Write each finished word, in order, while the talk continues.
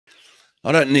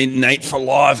I don't need Nate for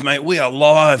live, mate. We are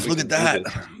live. Look at can do that.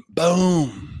 this.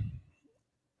 Boom.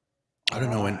 I don't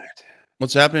know when.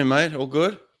 What's happening, mate? All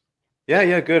good?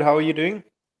 Yeah, good. How are you doing?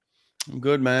 I'm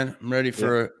good, man. I'm ready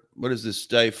for what is this?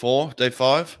 Day 4? Day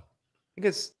 5? I think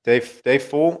it's day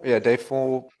 4. Yeah, day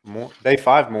 4. Day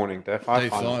 5 morning. Day 5. Day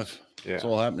finals. 5. Yeah. It's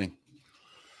all happening.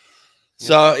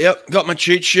 So, yep, got my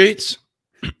cheat sheets.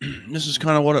 This is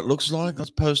kind of what it looks like. Let's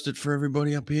post it for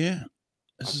everybody up here.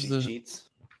 This is the cheats.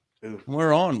 Ooh.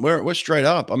 We're on. We're straight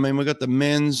up. I mean, we got the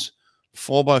men's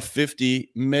 4x50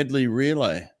 medley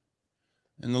relay,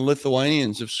 and the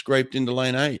Lithuanians have scraped into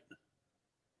lane 8.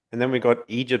 And then we got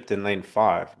Egypt in lane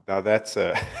 5. Now that's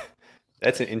an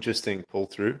interesting pull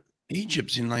through.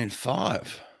 Egypt's in lane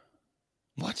 5.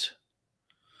 What?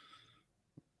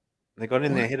 They got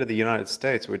in there ahead of the United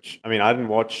States, which, I mean, I didn't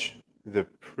watch the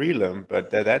prelim, but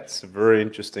that's a very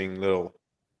interesting little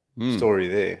story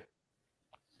there.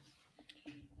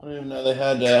 I didn't even know they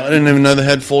had. I didn't even know they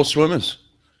had 4 swimmers.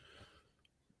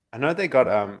 I know they got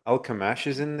El Kamash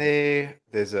is in there.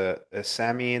 There's a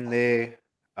Sammy in there.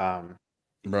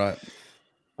 Right.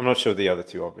 I'm not sure the other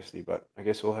two, obviously, but I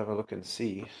guess we'll have a look and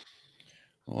see.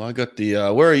 Well, I got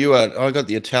the. Where are you at? I got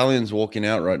the Italians walking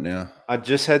out right now. I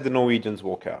just had the Norwegians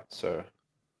walk out. So.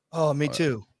 Oh, me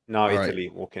too. No, Italy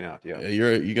walking out. Yeah.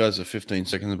 You guys are 15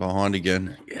 seconds behind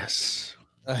again. Yes.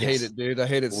 I hate it, dude. I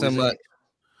hate it so much.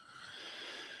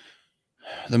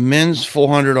 The men's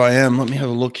 400 IM. Let me have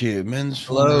a look here. Men's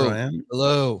 400 IM.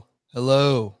 Hello.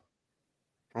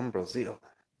 From Brazil.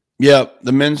 Yeah,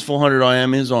 the men's 400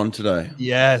 IM is on today.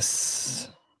 Yes.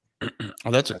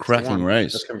 Oh, that's a cracking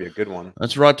race. That's going to be a good one.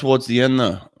 That's right towards the end,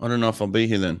 though. I don't know if I'll be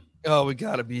here then. Oh, we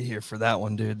got to be here for that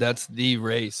one, dude. That's the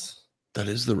race. That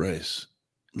is the race.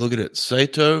 Look at it.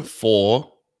 Sato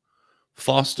 4,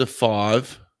 Foster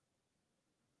 5,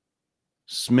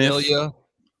 Smith, Ilya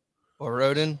or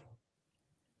Rodin.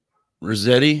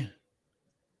 Rossetti.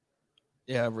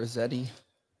 Yeah, Rossetti.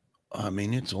 I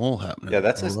mean, it's all happening. Yeah,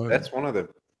 that's one of the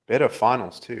better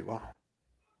finals too. Wow.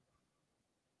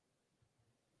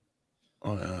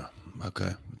 Oh yeah.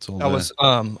 Okay. It's all.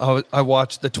 I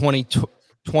watched the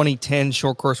 2010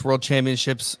 Short Course World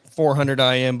Championships 400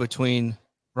 IM between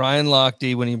Ryan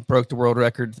Lochte when he broke the world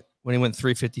record when he went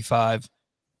 355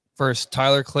 versus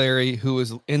Tyler Clary, who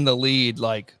was in the lead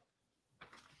like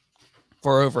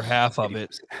for over half of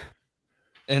it.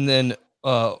 And then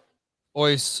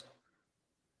Ois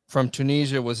from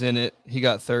Tunisia was in it. He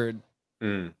got 3rd.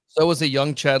 So was a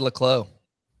young Chad Leclos.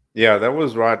 Yeah, that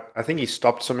was right. I think he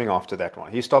stopped swimming after that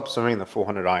one. He stopped swimming the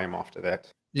 400 IM after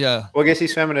that. Yeah. Well, I guess he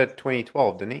swam it at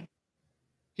 2012, didn't he?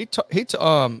 He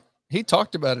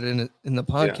talked about it in the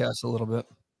podcast a little bit.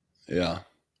 Yeah.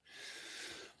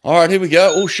 All right, here we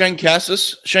go. Oh, Shane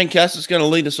Cassis. Shane Cassis going to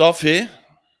lead us off here.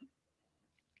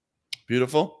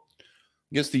 Beautiful.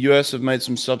 I guess the US have made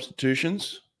some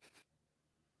substitutions.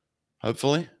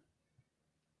 Hopefully.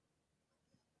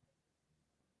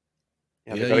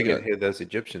 Yeah, they got to get ahead of those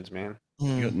Egyptians, man.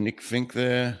 You got Nick Fink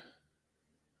there.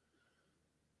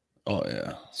 Oh,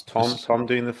 yeah. It's Tom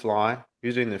doing the fly.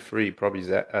 Who's doing the free? Probably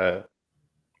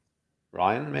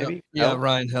Ryan, maybe? Yeah,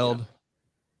 Ryan Held.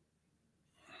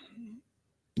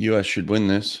 US should win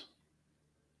this.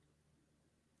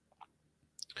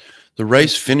 The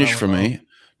race finished for me.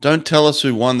 Don't tell us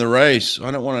who won the race.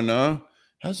 I don't want to know.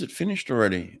 How's it finished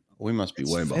already? We must be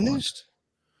way behind.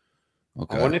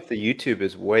 Okay. I wonder if the YouTube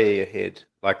is way ahead,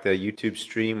 like the YouTube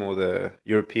stream or the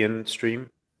European stream.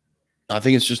 I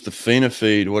think it's just the FINA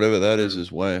feed, whatever that is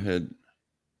way ahead.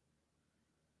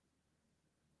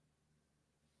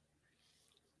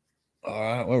 All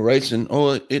right, we're racing.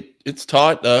 Oh, it's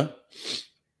tight though.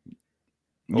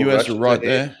 US are right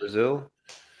there. Brazil.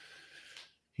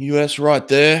 US right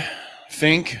there.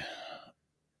 Fink.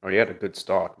 Oh, he had a good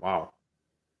start. Wow.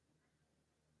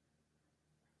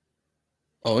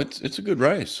 Oh, it's a good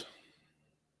race.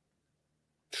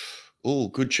 Oh,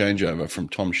 good changeover from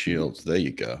Tom Shields. There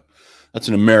you go. That's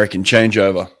an American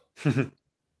changeover. That's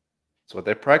what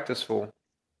they practice for.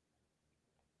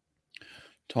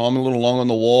 Tom a little long on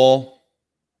the wall.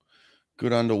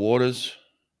 Good underwaters.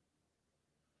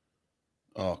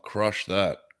 Oh, crush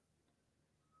that.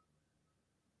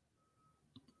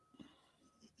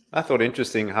 I thought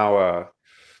interesting how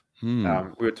we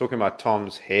were talking about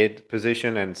Tom's head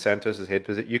position and Santos's head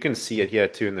position. You can see it here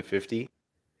too in the 50.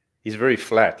 He's very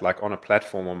flat, like on a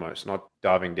platform almost, not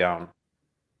diving down.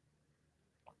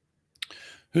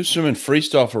 Who's swimming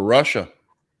freestyle for Russia?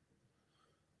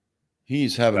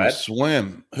 He's having a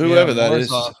swim. Whoever that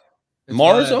is.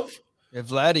 Morozov? Yeah,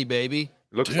 Vladdy, baby.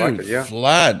 Looks like it, yeah.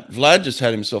 Vlad just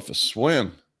had himself a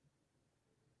swim.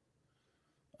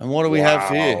 And what do we have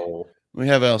here? We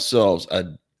have ourselves a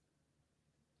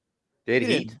dead He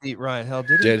heat. didn't beat Ryan Held,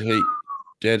 did he? dead heat.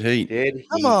 Dead heat. Dead heat.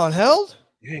 Come on, Held.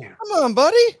 Yeah. Come on,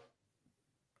 buddy.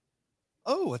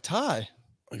 Oh, a tie.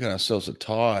 We got ourselves a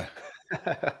tie.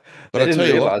 But But I I didn't tell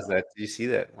you what, realize that. Did you see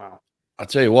that? Wow. I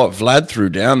tell you what, Vlad threw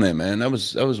down there, man. That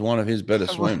was one of his better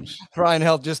swims. Ryan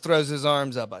Held just throws his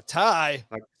arms up. A tie.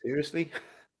 Like, seriously?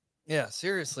 Yeah,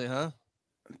 seriously, huh?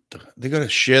 They got to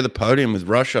share the podium with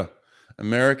Russia,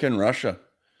 America and Russia.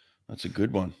 That's a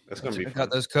good one. That's going to be fun.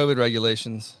 Got those COVID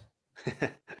regulations.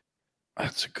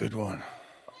 That's a good one.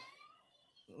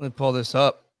 Let me pull this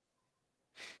up.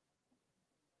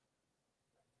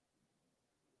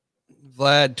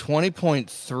 Vlad,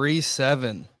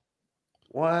 20.37.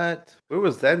 What? Where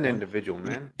was that an individual,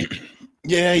 man?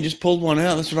 Yeah, he just pulled one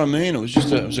out. That's what I mean. It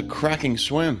was a cracking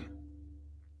swim.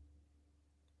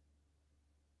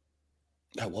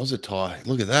 That was a tie.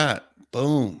 Look at that.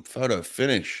 Boom. Photo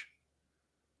finish.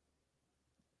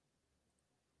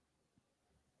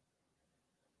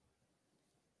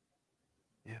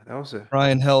 Yeah, that was a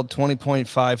Ryan Held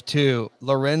 20.52.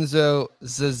 Lorenzo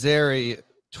Zazzeri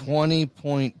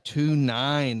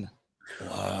 20.29.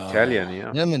 Wow. Italian,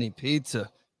 yeah. Yemeni pizza.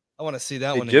 I want to see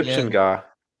that The one Egyptian again. guy.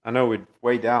 I know we're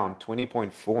way down,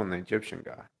 20.4 on the Egyptian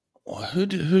guy. Well,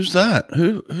 who's that?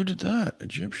 Who did that?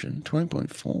 Egyptian 20.4. Let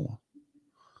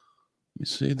me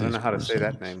see this. I don't know how to say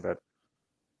that name, but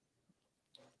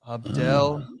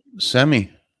Abdel.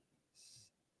 Sammy.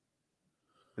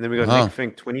 and then we got Wow. Nick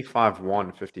Fink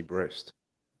 25-1 50 breast.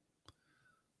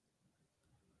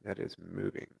 That is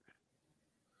moving.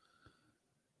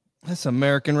 That's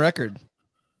American record.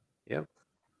 Yep.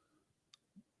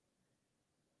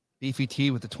 Beefy T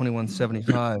with the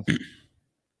 21.75.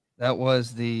 That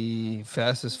was the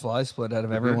fastest fly split out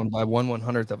of everyone by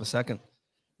 1/100th of a second.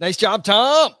 Nice job,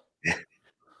 Tom.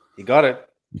 You got it.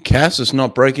 Cassis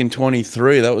not breaking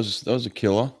 23. That was a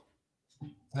killer.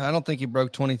 I don't think he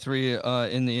broke 23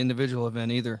 in the individual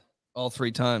event either, all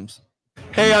 3 times.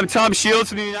 Hey, I'm Tom Shields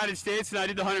from the United States, and I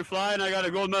did the 100 fly, and I got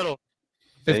a gold medal.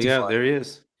 There you go. There he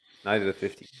is. 90 to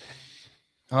 50.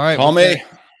 All right,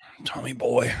 Tommy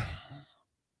boy.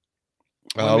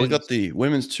 We got the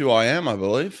women's 2IM, I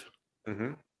believe.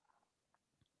 Mm-hmm.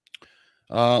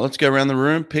 Let's go around the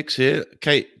room. Picks here.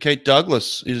 Kate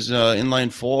Douglas is in lane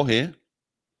 4 here.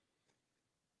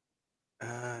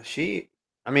 I'm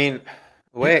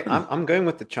going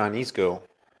with the Chinese girl.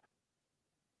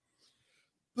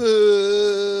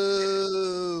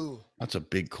 Boo. That's a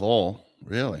big call,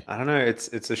 really. I don't know.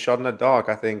 It's a shot in the dark.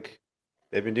 I think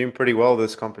they've been doing pretty well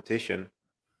this competition.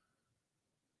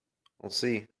 We'll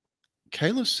see.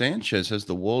 Kayla Sanchez has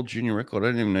the world junior record. I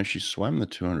didn't even know she swam the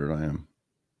 200 IM.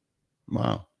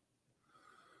 Wow.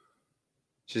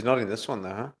 She's not in this one, though,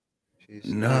 huh? No. She's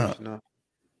not.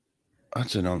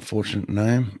 That's an unfortunate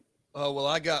name. Oh, well,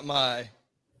 I got my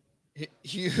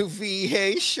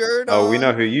UVA shirt on. Oh, we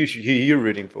know who you're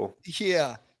rooting for.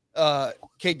 Yeah.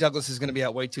 Kate Douglas is going to be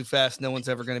out way too fast. No one's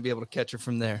ever going to be able to catch her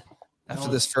from there. After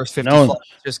this first 50 no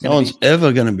one's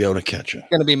ever going to be able to catch her.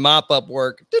 Going to be mop-up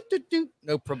work.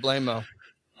 No problemo.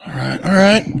 All right.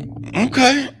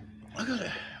 Okay. I got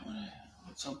to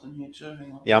put something here too.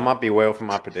 Hang on. Yeah, I might be way off for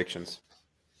my predictions.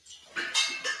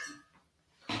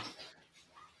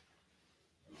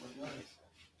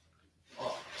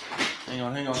 Hang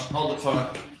on. Hold the phone.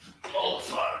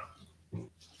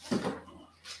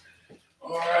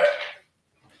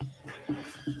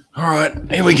 All right.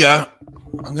 Here we go.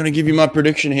 I'm going to give you my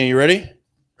prediction here. You ready?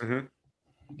 Mm-hmm.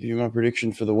 Give you my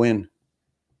prediction for the win.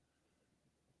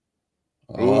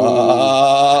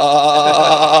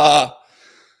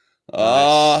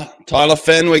 Tyler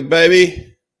Fenwick,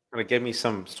 baby. Gonna give me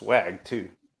some swag too.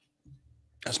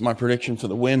 That's my prediction for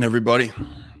the win, everybody.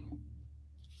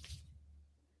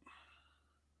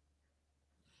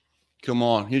 Come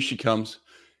on, here she comes.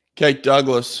 Kate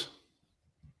Douglas.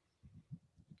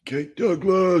 Kate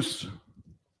Douglas.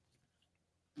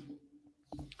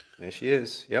 There she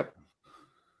is. Yep.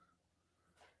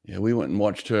 Yeah, we went and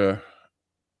watched her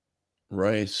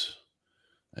race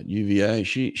at UVA.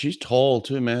 She's tall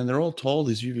too, man. They're all tall.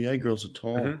 These UVA girls are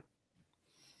tall. Mm-hmm.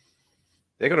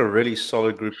 They got a really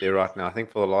solid group there right now. I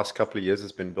think for the last couple of years,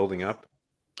 it's been building up.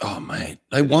 Oh, mate.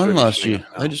 They won last year.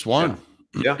 They just won.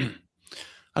 Yeah.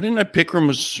 I didn't know Pickram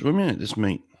was swimming at this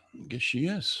meet. I guess she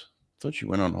is. I thought she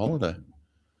went on holiday.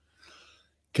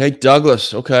 Kate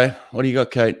Douglas. Okay. What do you got,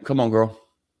 Kate? Come on, girl.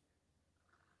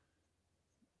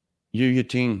 Your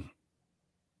team.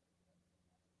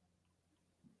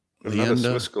 Another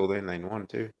Swiss girl there in lane 1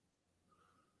 too.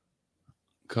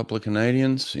 A couple of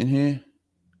Canadians in here.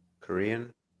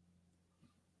 Korean.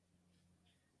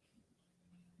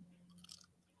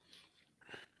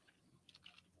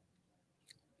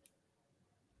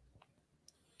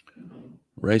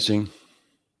 Racing.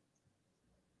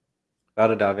 About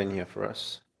to dive in here for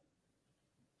us.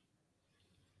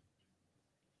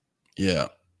 Yeah.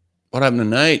 What happened to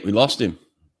Nate? We lost him.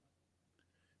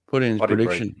 Put in his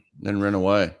prediction, then ran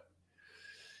away.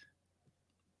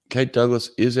 Kate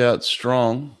Douglas is out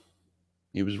strong.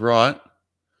 He was right.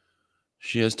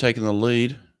 She has taken the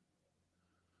lead.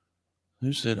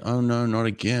 Who said, oh, no, not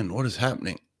again? What is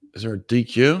happening? Is there a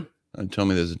DQ? Don't tell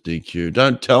me there's a DQ.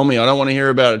 Don't tell me. I don't want to hear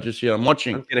about it just yet. I'm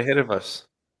watching. Don't get ahead of us.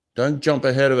 Don't jump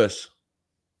ahead of us.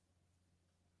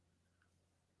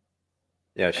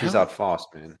 Yeah, she's out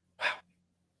fast, man. Wow.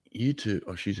 YouTube.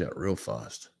 Oh, she's out real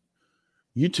fast.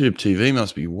 YouTube TV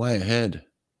must be way ahead.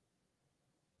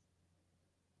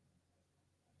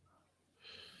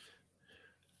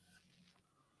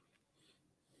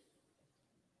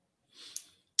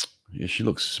 Yeah, she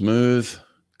looks smooth,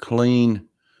 clean.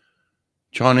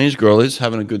 Chinese girl is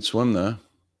having a good swim, though.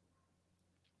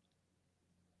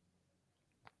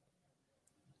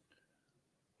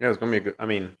 Yeah, it's going to be a good. I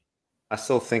mean, I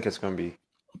still think it's going to be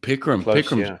Pickram. close,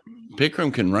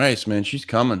 Pickram can race, man. She's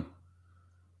coming.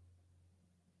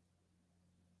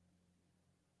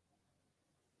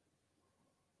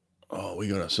 Oh, we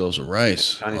got ourselves a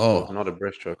race. Chinese girl's not a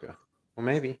breaststroker. Well,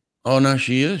 maybe. Oh, no,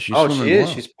 she is. She's she is.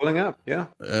 well. She's pulling up. Yeah.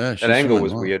 Yeah. That angle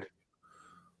was weird.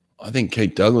 I think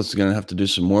Kate Douglas is going to have to do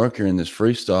some work here in this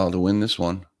freestyle to win this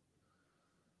one.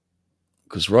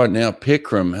 Because right now,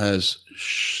 Pickram has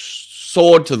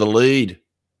soared to the lead.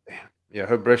 Yeah,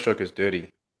 her breaststroke is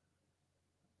dirty.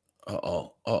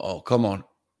 Uh-oh. Come on.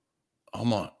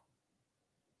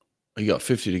 You got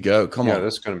 50 to go. Come on. Yeah,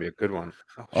 this is going to be a good one.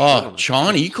 Oh,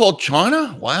 China. You called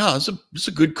China? Wow, it's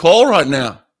a good call right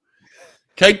now.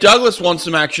 Kate Douglas wants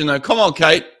some action, though. Come on,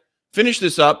 Kate. Finish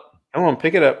this up. Come on,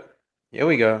 pick it up. Here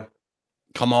we go.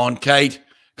 Come on, Kate.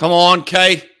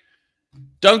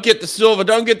 Don't get the silver.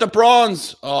 Don't get the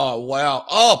bronze. Oh, wow.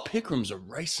 Oh, Pickram's a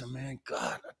racer, man.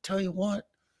 God, I tell you what.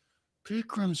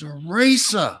 Pickram's a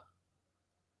racer.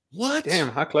 What? Damn,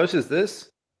 how close is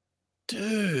this?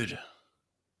 Dude.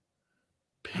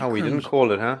 How we didn't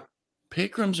call it, huh?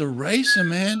 Pickram's a racer,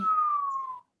 man.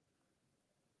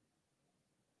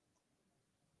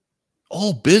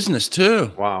 All business,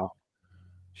 too. Wow.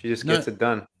 She just gets it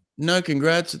done. No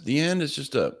congrats at the end. It's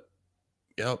just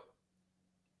yep.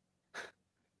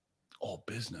 All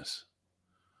business.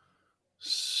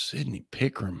 Sydney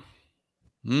Pickram.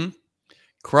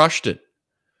 Crushed it.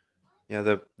 Yeah,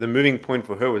 the moving point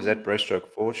for her was that breaststroke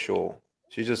for sure.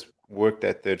 She just worked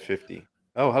that third 50.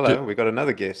 Oh, hello. We got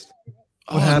another guest.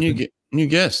 Oh, new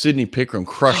guest. Sydney Pickram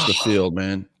crushed the field,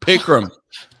 man. Pickram.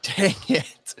 Dang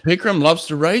it. Pickram loves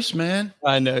to race, man.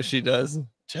 I know she does.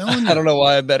 Telling you. I don't know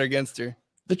why I bet against her.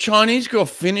 The Chinese girl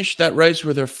finished that race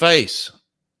with her face.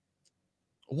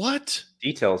 What?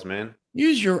 Details, man.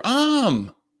 Use your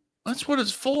arm. That's what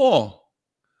it's for.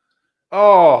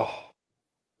 Oh.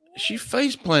 She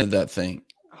face planted that thing.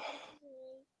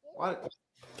 What?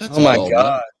 That's my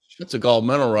God. That's a gold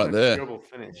medal right there. Terrible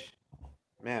finish.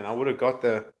 Man, I would have got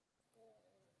the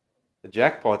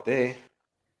jackpot there.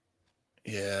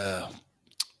 Yeah.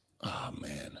 Oh,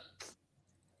 man.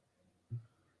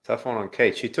 Tough one on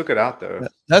Kate. She took it out, though.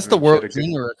 That's the world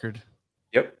junior record.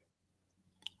 Yep.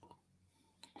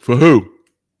 For who?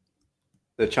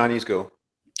 The Chinese girl.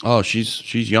 Oh,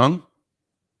 she's young?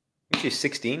 I think she's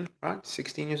 16, right?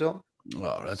 16 years old.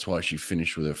 Oh, that's why she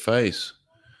finished with her face.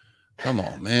 Come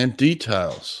on, man.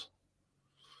 Details.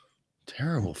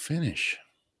 Terrible finish.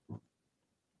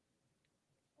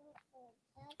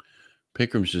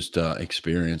 Pickram's just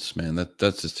experience, man.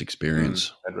 That's just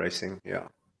experience. That racing, yeah.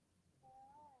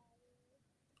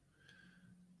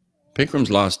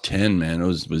 Pickram's last 10, man,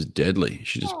 was deadly.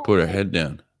 She just put her head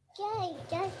down.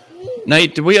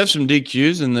 Nate, did we have some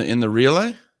DQs in the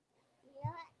relay?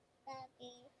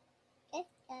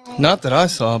 Not that I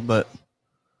saw, but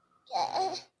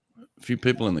a few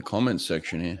people in the comments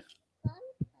section here.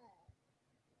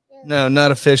 No,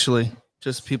 not officially.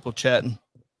 Just people chatting.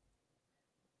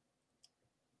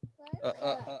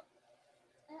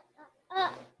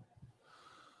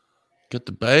 Get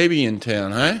the baby in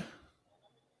town, hey?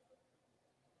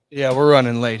 Yeah, we're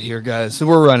running late here, guys.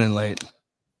 We're running late.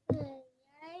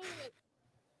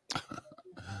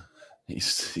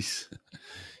 He's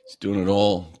doing it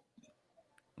all.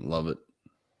 Love it.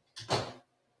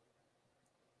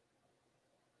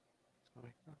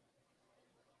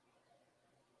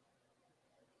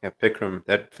 Yeah, Pickram,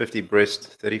 that 50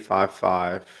 breast,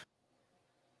 35.5.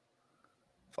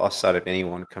 Fast side of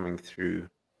anyone coming through.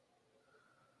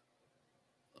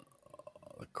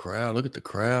 The crowd, look at the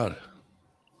crowd.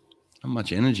 How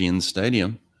much energy in the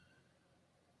stadium.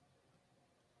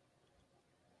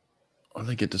 Oh,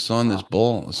 they get to sign this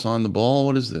ball. Sign the ball.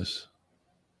 What is this?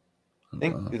 I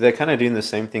think they're kind of doing the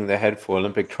same thing they had for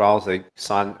Olympic trials. They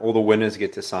sign all the winners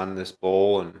get to sign this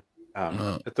ball, and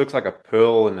it looks like a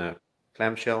pearl in a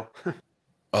clamshell.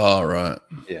 Oh, right.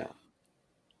 Yeah.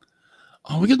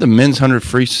 Oh, we got the men's 100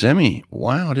 free semi.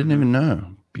 Wow, I didn't even know.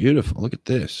 Beautiful. Look at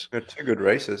this. Got 2 good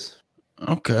races.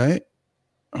 Okay.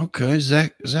 Okay,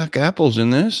 Zach Apple's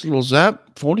in this. Little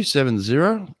zap.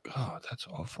 47-0. God, that's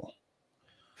awful.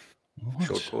 What?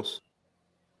 Short course.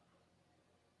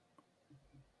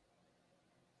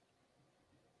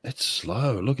 It's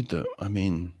slow. Look at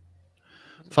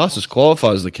fastest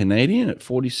qualifier is the Canadian at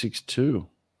 46.2.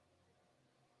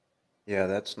 Yeah,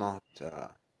 that's not.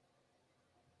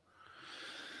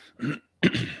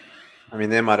 I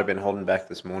mean, they might have been holding back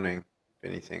this morning, if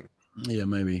anything. Yeah,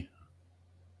 maybe.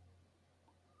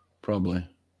 Probably.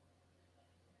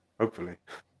 Hopefully.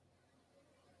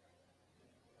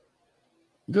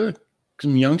 Good.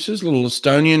 Some youngsters, little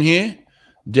Estonian here.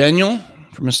 Daniel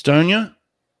from Estonia.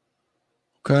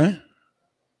 Okay.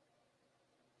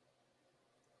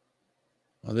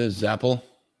 Oh, there's Zappel.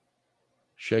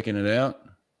 Shaking it out.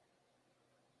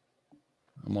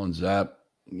 I'm on Zap.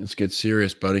 Let's get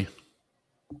serious, buddy.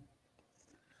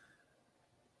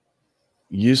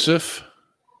 Yusuf.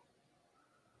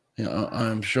 Yeah,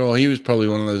 I'm sure he was probably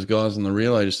one of those guys in the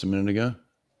relay just a minute ago.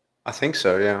 I think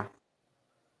so, yeah.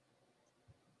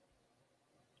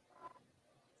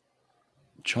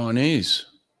 Chinese.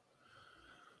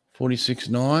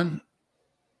 46.9.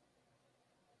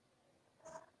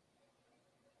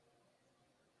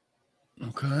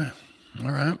 Okay.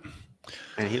 All right.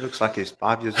 And he looks like he's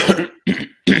 5 years old.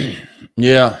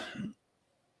 Yeah.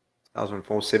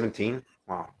 2004, 17.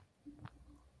 Wow.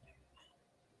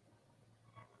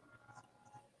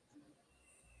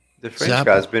 The French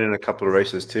guy's been in a couple of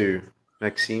races too.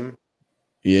 Maxime.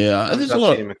 Yeah. There's a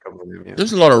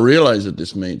lot of relays at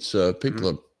this meet, so people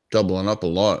are doubling up a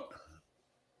lot.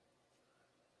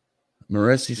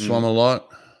 Moresi swam a lot.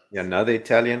 Yeah, another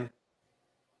Italian.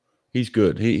 He's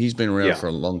good. He's been around for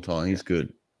a long time. He's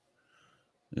good.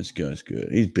 This guy's good.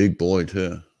 He's big boy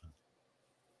too.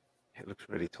 He looks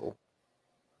really tall.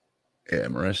 Yeah,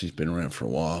 Moresi's been around for a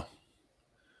while.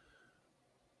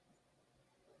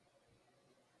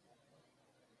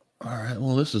 All right.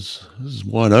 Well, this is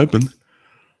wide open.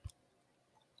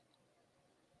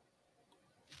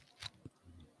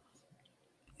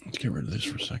 Let's get rid of this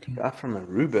for a second. Guy from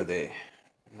Aruba there.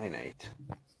 9-8.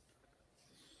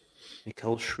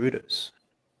 Nicole Schroeders.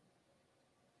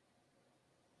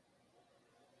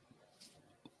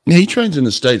 Yeah, he trains in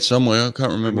the States somewhere. I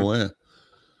can't remember where.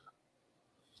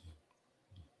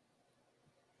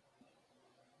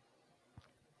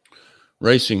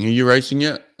 Racing. Are you racing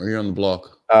yet? Or are you on the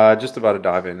block? Just about to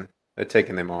dive in. They're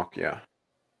taking their mark, yeah.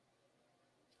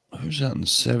 Who's out in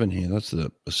 7 here? That's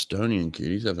the Estonian kid.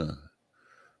 He's having a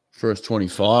first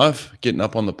 25, getting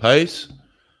up on the pace.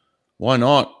 Why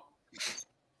not?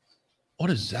 What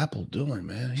is Zappel doing,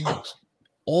 man? He looks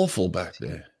awful back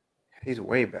there. He's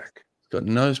way back. He's got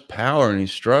no power in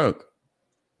his stroke.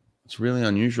 It's really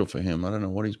unusual for him. I don't know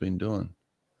what he's been doing.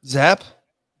 Zap?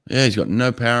 Yeah, he's got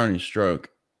no power in his stroke.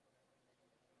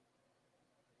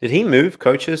 Did he move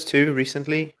coaches too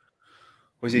recently?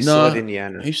 Was he still at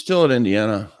Indiana? He's still at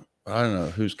Indiana. I don't know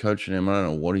who's coaching him. I don't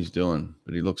know what he's doing,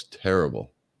 but he looks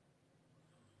terrible.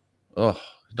 Oh,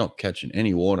 he's not catching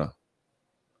any water.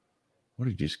 What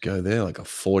did he just go there? Like a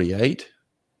 48?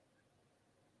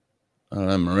 I don't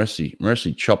know.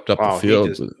 Moresi chopped up the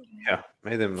field. Yeah,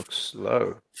 made them look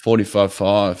slow.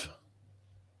 45.5.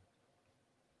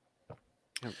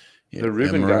 Yeah, the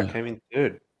Ruben guy came in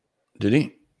third. Did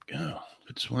he? Oh,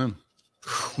 good swim.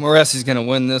 Moresi's going to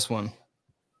win this one.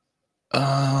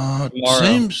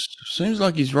 Seems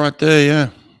like he's right there. Yeah,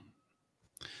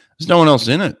 there's no one else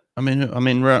in it. I mean,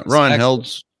 Ryan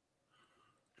Held's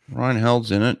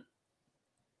in it.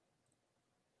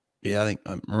 Yeah, I think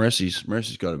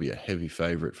Moresi's got to be a heavy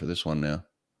favorite for this one now.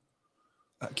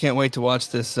 I can't wait to watch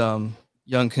this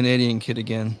young Canadian kid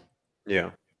again.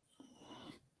 Yeah,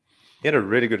 he had a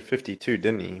really good 52,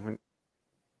 didn't he?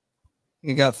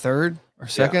 He got third or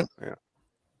second. Yeah.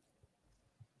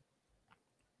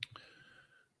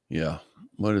 Yeah.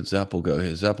 Where did Zappel go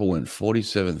here? Zappel went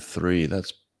 47.3.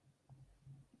 That's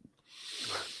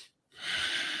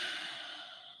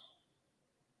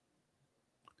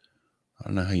I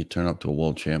don't know how you turn up to a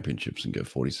world championships and go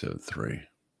 47.3.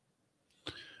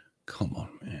 Come on,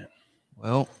 man.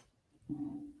 Well,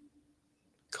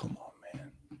 come on,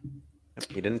 man.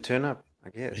 He didn't turn up,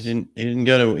 I guess. He didn't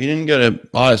go to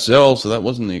ISL, so that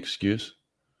wasn't the excuse.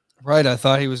 Right. I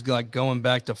thought he was like going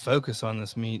back to focus on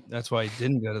this meet. That's why he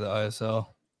didn't go to the ISL.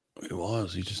 He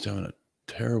was. He's just having a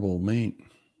terrible meet.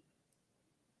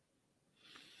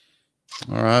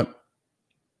 All right.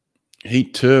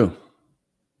 Heat 2.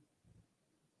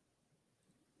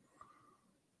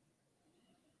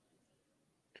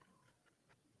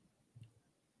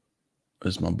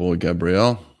 There's my boy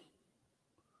Gabriel.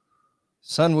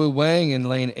 Sunwoo Wang in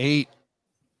lane 8.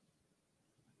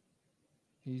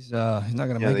 He's not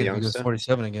gonna make it if he goes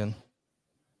 47 again.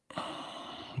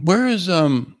 Where's our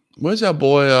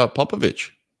boy Popovich?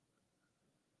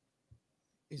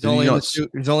 He's only in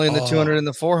the 200 and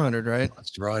the 400, right?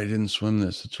 That's right. He didn't swim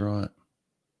this. That's right.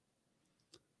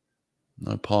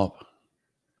 No Pop.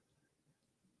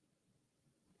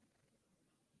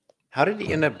 How did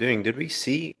he end up doing? Did we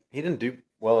see he didn't do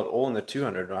well at all in the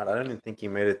 200, right? I don't even think he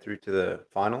made it through to the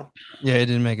final. Yeah, he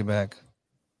didn't make it back.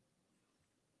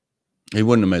 He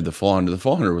wouldn't have made the 400. The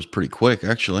 400 was pretty quick,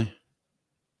 actually.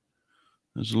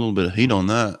 There's a little bit of heat on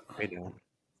that.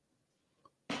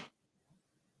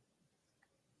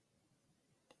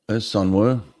 There's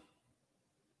Sunwoo.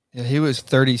 Yeah, he was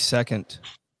 32nd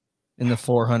in the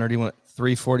 400. He went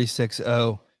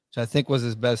 3:46.0, which I think was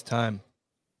his best time.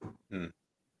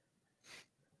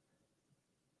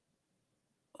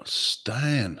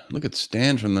 Stan. Look at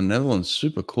Stan from the Netherlands.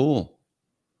 Super cool.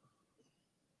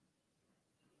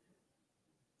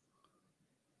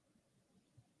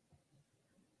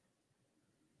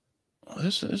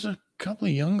 There's a couple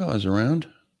of young guys around.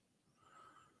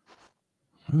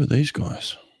 Who are these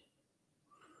guys?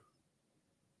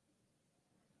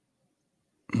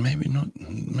 Maybe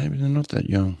they're not that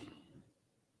young.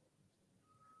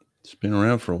 It's been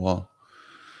around for a while.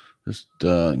 Just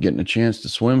getting a chance to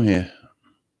swim here.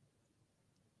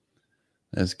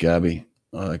 That's Gabby.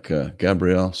 I like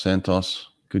Gabriel Santos.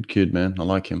 Good kid, man. I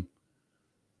like him.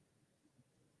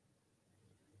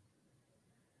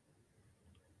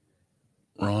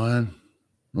 Ryan.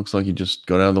 Looks like he just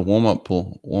got out of the warm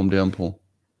down pool.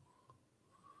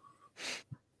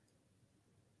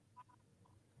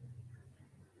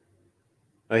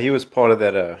 He was part of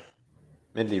that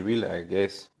medley relay, I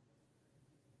guess.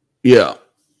 Yeah.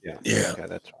 Yeah. Okay,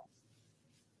 that's right.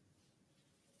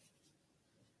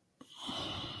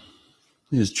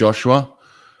 Here's Joshua.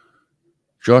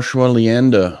 Joshua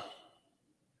Leander.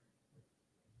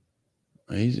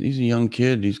 He's a young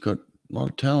kid. He's got a lot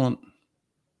of talent.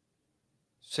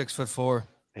 6'4".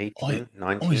 18,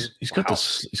 19. He's got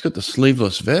the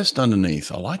sleeveless vest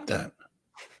underneath. I like that.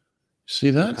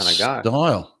 See that? Kind of guy.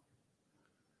 Style.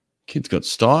 Kid's got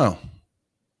style.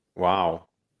 Wow.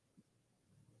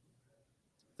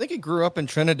 I think he grew up in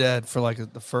Trinidad for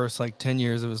like the first 10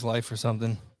 years of his life or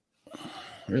something.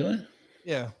 Really?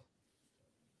 Yeah.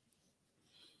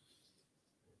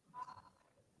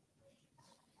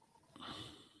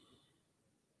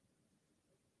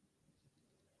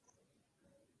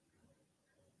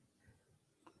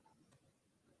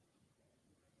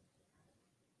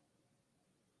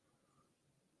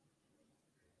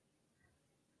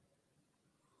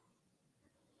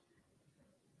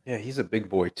 Yeah, he's a big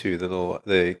boy too.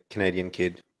 The Canadian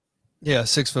kid. Yeah,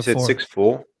 6'4".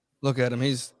 6'4". Look at him.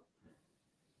 He's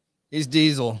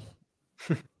diesel.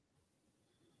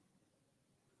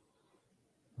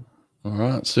 All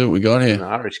right, see what we got here. The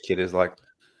Irish kid is like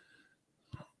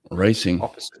racing.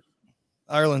 Opposite.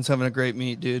 Ireland's having a great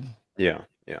meet, dude. Yeah.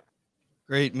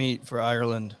 Great meet for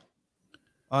Ireland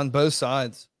on both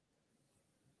sides.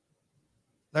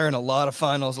 They're in a lot of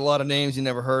finals, a lot of names you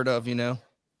never heard of,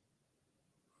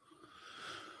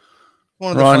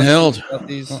 Ryan Held.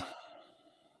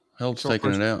 Held's Short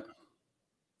taking course. it out.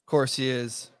 Of course he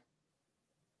is.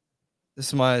 This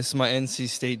is my NC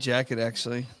State jacket,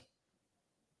 actually.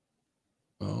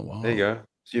 Oh, wow. There you go.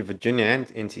 So you're Virginia and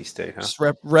NC State, huh? Just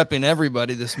repping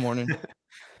everybody this morning.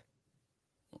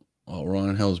 Oh,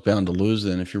 Ryan Hell's bound to lose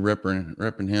then if you're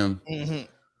repping him. Mm-hmm.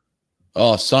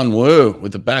 Oh, Sunwoo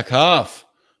with the back half.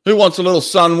 Who wants a little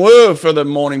Sunwoo for the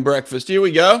morning breakfast? Here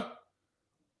we go.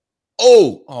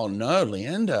 Oh no,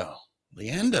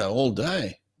 Leander all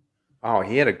day. Oh,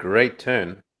 he had a great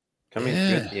turn. Coming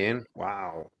through at the end.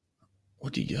 Wow.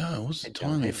 What'd he go? What's the Head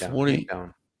time down, here?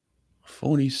 down.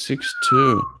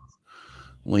 46.2.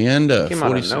 Leander, Came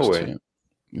out of 46.2.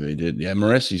 Yeah, he did. Yeah,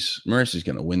 Moressi's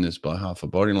going to win this by half a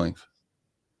body length.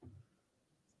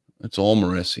 It's all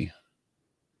Moressi.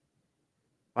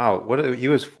 Wow, he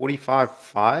was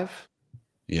 45.5?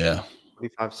 Yeah.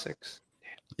 45.6.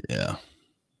 Yeah.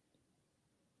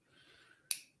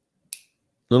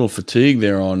 Little fatigue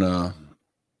there on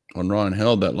Ryan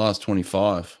Held that last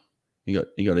 25. He got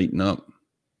eaten up.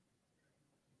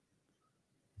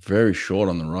 Very short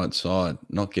on the right side,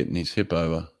 not getting his hip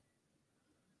over.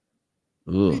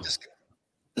 Ugh.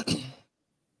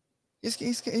 He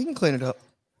can clean it up.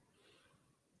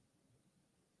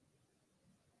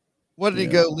 What did he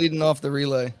go leading off the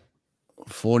relay?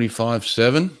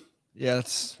 45.7. Yeah,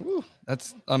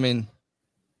 I mean,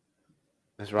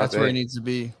 that's right. That's where he needs to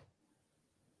be.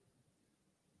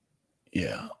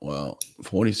 Yeah, well,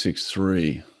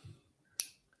 46.3.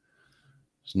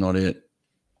 It's not it.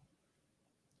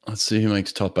 Let's see who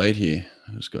makes top 8 here.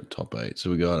 Who's got top 8? So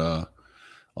we got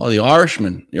the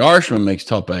Irishman. The Irishman makes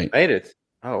top 8. Made it.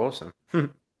 Oh, awesome.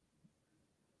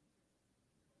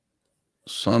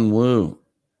 Sun Woo.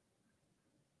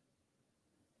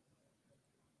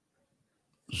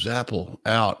 Zapple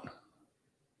out.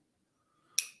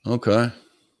 Okay.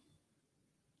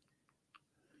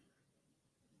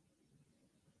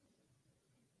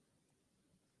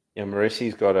 Yeah,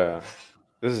 Moressi's got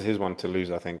this is his one to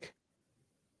lose, I think.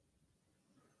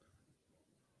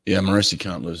 Yeah, Moressi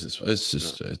can't lose this. It's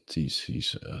just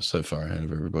he's so far ahead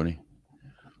of everybody.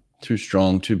 Too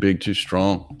strong, too big, too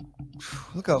strong.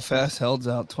 Look how fast Held's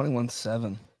out,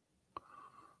 21.7.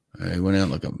 Hey,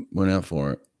 went out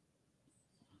for it.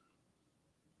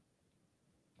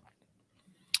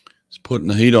 He's putting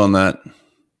the heat on that.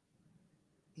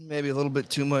 Maybe a little bit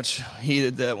too much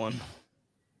heated that one.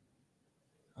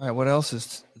 All right, what else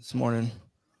is this morning?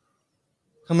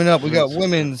 Coming up, we got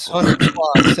women's 100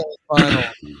 fly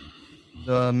semifinal,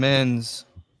 the men's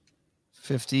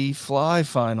 50 fly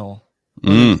final,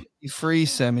 50 free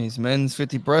semis, men's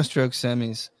 50 breaststroke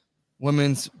semis,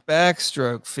 women's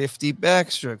backstroke 50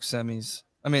 backstroke semis.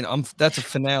 I mean, that's a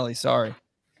finale. Sorry,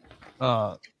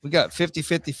 we got 50,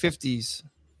 50, 50s,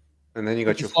 and then you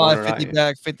got your fly, 50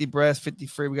 back, 50 breast, 50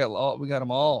 free. We got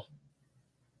them all.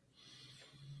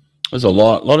 There's a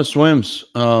lot of swims.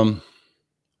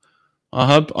 I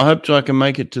hope I can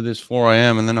make it to this 4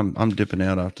 a.m. and then I'm dipping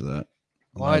out after that.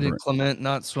 Why did Clement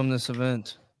not swim this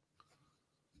event?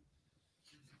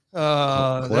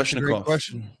 That's a great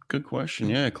question. Good question.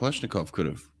 Yeah, Kalashnikov could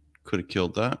have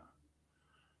killed that.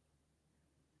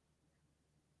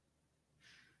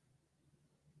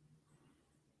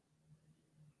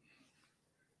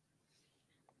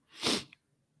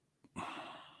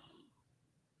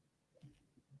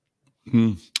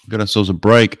 Got ourselves a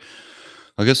break.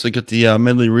 I guess they got the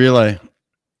medley relay.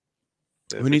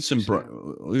 We need some.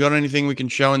 We got anything we can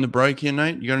show in the break here,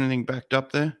 Nate? You got anything backed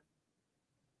up there?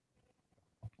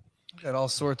 Got all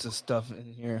sorts of stuff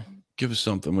in here. Give us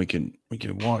something we can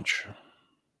watch.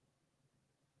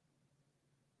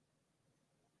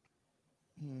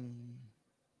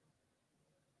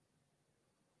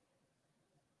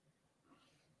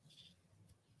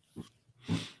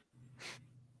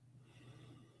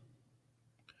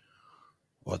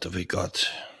 What have we got?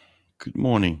 Good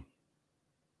morning.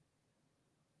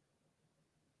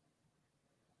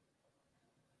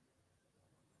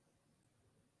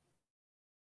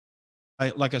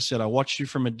 Like I said, I watched you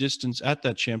from a distance at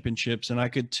that championships, and I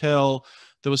could tell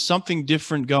there was something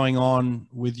different going on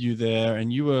with you there,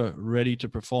 and you were ready to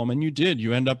perform, and you did.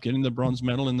 You end up getting the bronze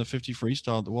medal in the 50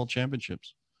 freestyle at the World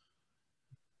Championships.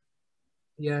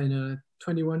 Yeah, in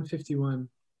 21:51.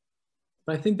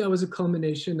 But I think that was a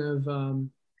culmination of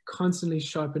constantly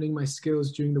sharpening my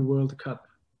skills during the World Cup.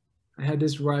 I had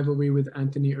this rivalry with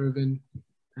Anthony Irvin,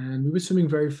 and we were swimming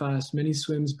very fast, many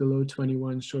swims below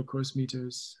 21 short course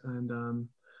meters. And,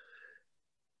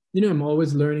 I'm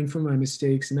always learning from my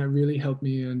mistakes, and that really helped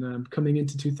me. And coming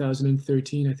into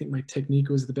 2013, I think my technique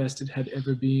was the best it had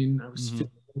ever been. I was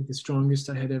the strongest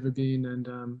I had ever been.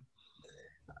 And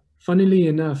funnily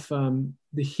enough,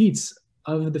 the heats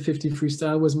of the 50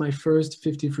 freestyle was my first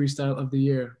 50 freestyle of the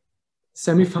year.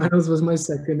 Semifinals was my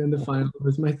second, and the final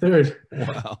was my third.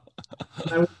 Wow.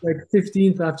 I was like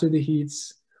 15th after the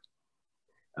heats,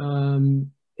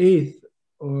 8th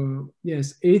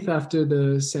after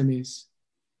the semis.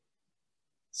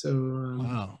 So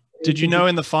wow. Did you know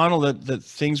in the final that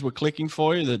things were clicking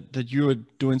for you, that you were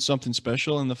doing something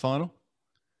special in the final?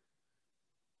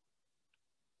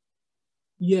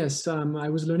 Yes, I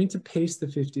was learning to pace the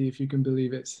 50, if you can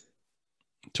believe it.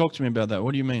 Talk to me about that.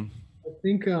 What do you mean? I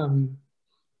think,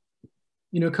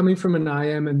 coming from an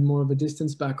IM and more of a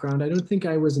distance background, I don't think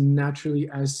I was naturally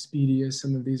as speedy as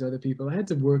some of these other people. I had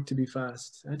to work to be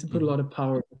fast. I had to put a lot of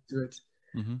power into it.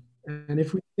 And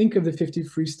if we think of the 50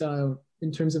 freestyle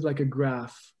in terms of like a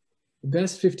graph, the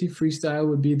best 50 freestyle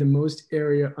would be the most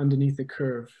area underneath the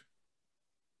curve.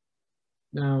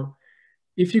 Now,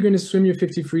 if you're going to swim your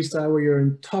 50 freestyle where you're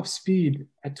in top speed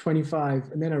at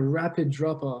 25 and then a rapid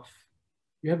drop off,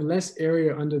 you have less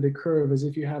area under the curve as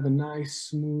if you have a nice,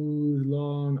 smooth,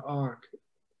 long arc.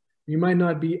 You might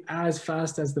not be as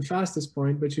fast as the fastest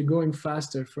point, but you're going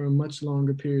faster for a much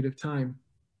longer period of time.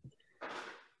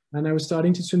 And I was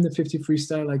starting to swim the 50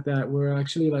 freestyle like that, where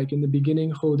actually like in the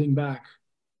beginning holding back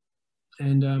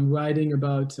and riding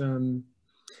about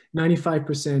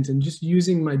 95% and just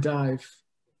using my dive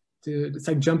to, it's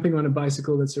like jumping on a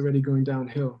bicycle that's already going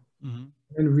downhill. Mm-hmm.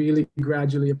 And really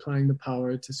gradually applying the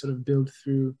power to sort of build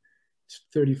through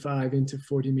 35 into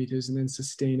 40 meters and then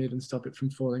sustain it and stop it from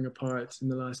falling apart in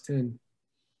the last 10.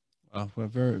 Well,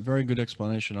 very, very good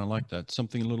explanation. I like that.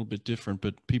 Something a little bit different,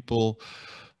 but people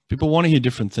want to hear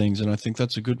different things, and I think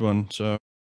that's a good one. So,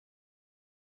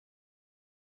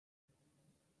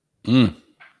 yeah,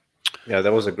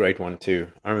 that was a great one too.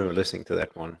 I remember listening to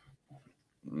that one.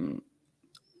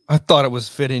 I thought it was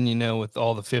fitting, you know, with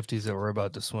all the 50s that we're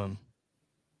about to swim.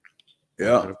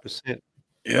 Yeah. 100%.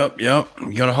 Yep. You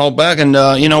got to hold back, and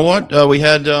you know what? We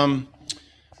had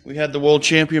the world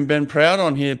champion Ben Proud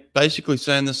on here, basically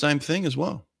saying the same thing as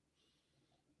well.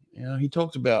 You know, he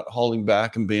talked about holding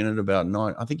back and being at about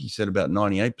 9. I think he said about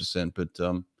 98%, but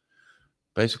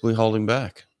basically holding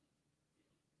back.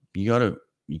 You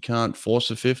can't force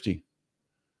a 50.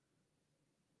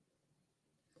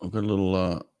 I've got a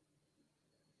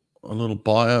little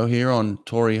bio here on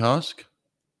Tori Husk.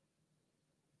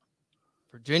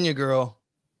 Virginia girl.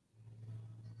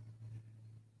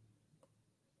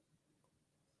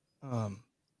 I'm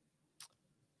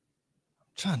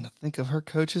trying to think of her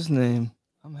coach's name.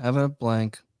 I'm having a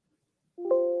blank.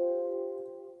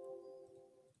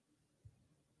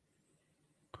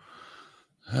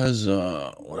 Has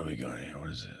what have we got here? What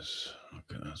is this?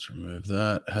 Okay, let's remove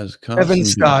that. Has Evan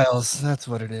Styles. That's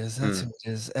what it is. That's who it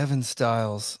is. Evan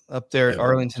Styles up there at Evan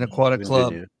Arlington Aquatic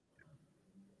Club.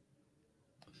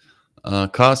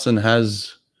 Carson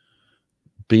has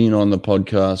been on the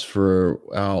podcast for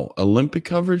our Olympic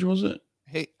coverage, was it?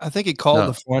 Hey, I think he called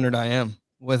the 400 IM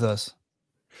with us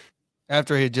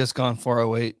after he had just gone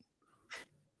 408.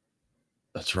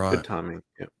 That's right. Good timing.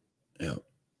 Yeah.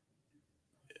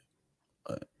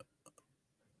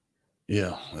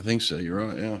 Yeah, I think so. You're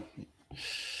right. Yeah.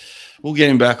 We'll get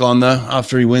him back on though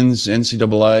after he wins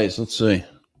NCAAs. Let's see.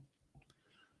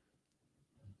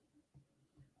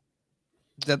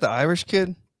 Is that the Irish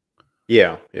kid?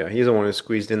 Yeah. He's the one who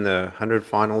squeezed in the 100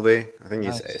 final there. I think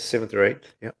he's Nice. 7th or 8th.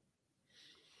 Yeah.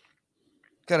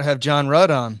 Got to have John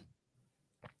Rudd on.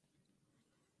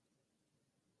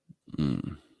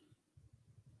 Mm.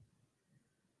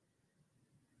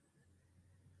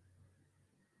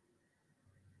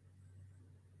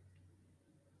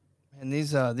 And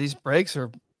these breaks are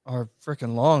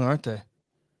freaking long, aren't they?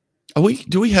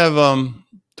 Do we have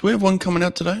one coming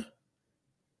out today?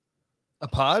 A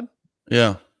pod?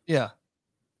 Yeah. Yeah.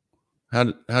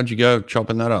 How'd you go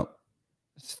chopping that up?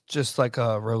 It's just like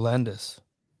a Rolandis.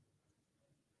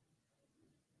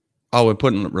 Oh, we're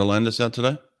putting Rolandis out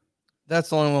today? That's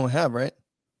the only one we have, right?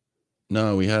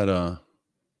 No, we had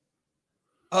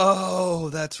Oh,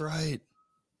 that's right.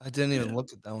 I didn't even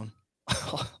look at that one.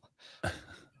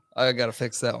 I gotta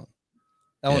fix that one.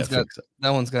 That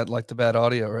one's got like the bad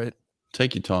audio, right?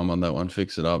 Take your time on that one,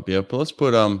 fix it up. Yeah, but let's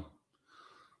put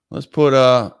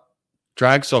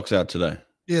drag socks out today.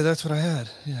 Yeah, that's what I had.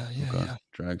 Yeah.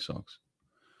 Drag socks.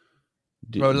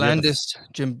 Rolandis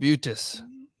Gimbutas.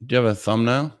 Do you have a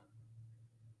thumbnail?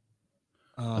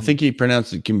 I think he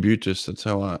pronounced it Gimbutas. That's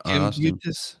how I asked him.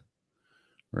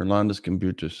 Rolandis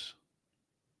Gimbutas.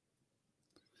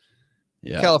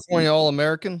 Yeah. California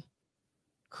All-American.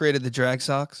 Created the drag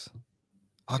socks.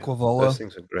 Aquavola. Those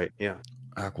things are great. Yeah.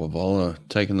 Aquavola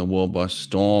taking the world by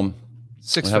storm.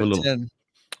 6'10".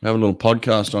 We have a little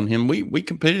podcast on him. We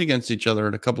competed against each other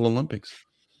at a couple of Olympics.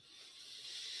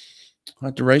 I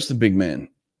had to race the big man.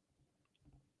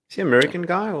 Is he American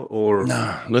guy or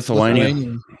no,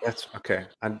 Lithuanian? That's okay.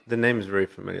 The name is very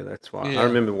familiar. That's why Yeah. I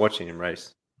remember watching him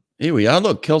race. Here we are.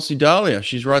 Look, Kelsey Dahlia.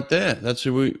 She's right there. That's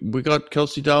who we got.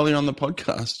 Kelsey Dahlia on the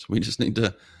podcast. We just need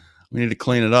to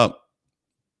clean it up.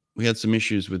 We had some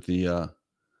issues with the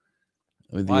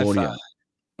audio,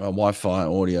 Wi-Fi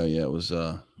audio. Yeah, it was.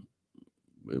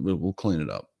 We'll clean it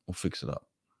up. We'll fix it up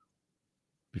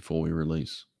before we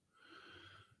release.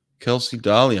 Kelsey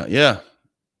Dahlia. Yeah.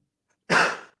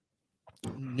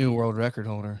 New world record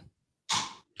holder.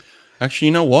 Actually,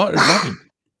 you know what? It might be,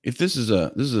 if this is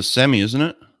a semi, isn't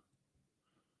it?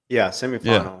 Yeah, semifinal.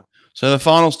 Yeah. So the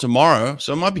final's tomorrow.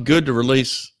 So it might be good to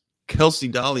release Kelsey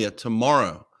Dahlia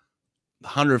tomorrow, the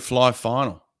 100 fly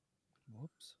final.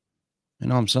 Whoops. You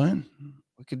know what I'm saying?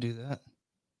 We could do that.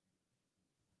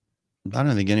 I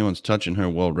don't think anyone's touching her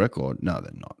world record. No,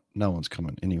 they're not. No one's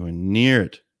coming anywhere near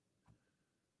it.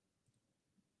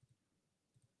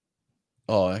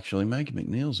 Oh, actually, Maggie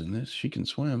McNeil's in this. She can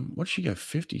swim. What did she go,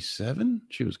 57?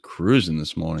 She was cruising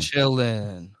this morning.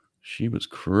 Chillin'. She was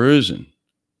cruising.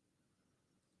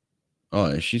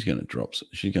 Oh, yeah, she's gonna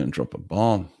drop a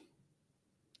bomb.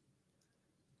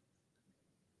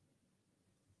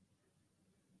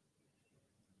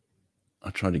 I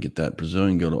tried to get that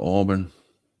Brazilian girl to Auburn.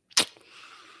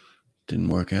 Didn't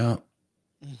work out.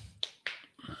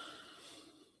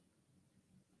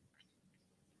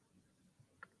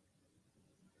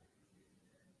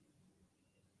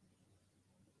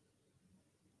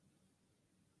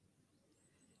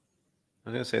 I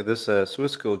was gonna say this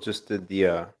Swiss girl just did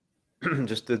the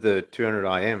just did the 200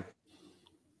 IM.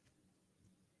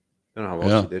 I don't know how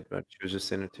well she did, but she was just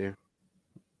sitting it too.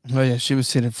 Oh yeah, she was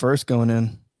sitting first going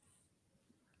in.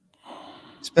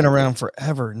 It's been around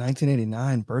forever.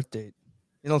 1989 birth date.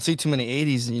 You don't see too many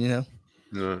 80s, you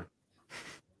know.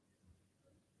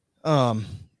 No.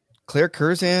 Claire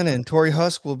Curzan and Tori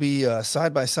Husk will be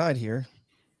side by side here.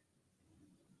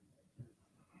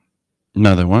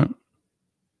 No, they won't.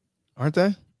 Aren't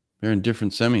they? They're in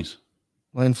different semis.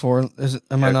 Lane 4.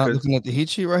 Am I not looking at the heat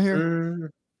sheet right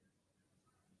here?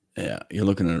 Yeah, you're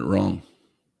looking at it wrong.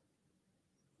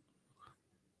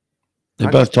 They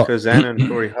both Curzan and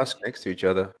Tori Husk next to each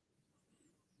other.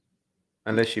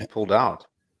 Unless she pulled out.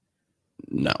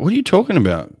 No, what are you talking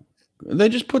about? They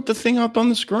just put the thing up on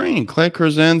the screen. Claire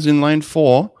Curzan's in lane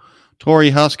 4. Tori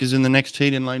Husk is in the next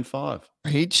heat in lane 5.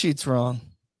 Heat sheet's wrong.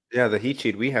 Yeah, the heat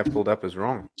sheet we have pulled up is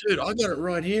wrong. Dude, I got it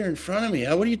right here in front of me.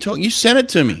 What are you talking? You sent it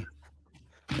to me.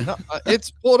 No, it's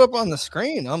pulled up on the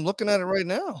screen. I'm looking at it right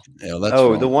now. Yeah, that's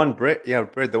wrong. The one Brett. Yeah,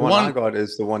 Brett. The one I got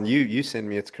is the one you sent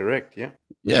me. It's correct. Yeah.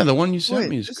 Yeah, the one you sent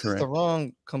me is this correct. Is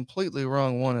the completely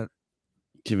wrong one.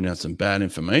 Giving out some bad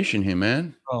information here,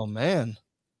 man. Oh man.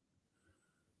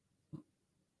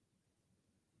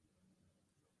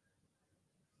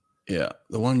 Yeah,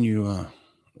 the one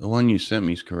you sent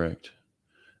me is correct.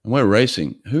 And we're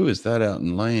racing. Who is that out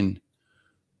in lane?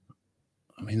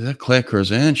 I mean, that Claire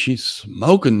Curzan, she's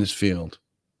smoking this field.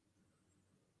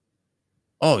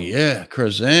 Oh, yeah.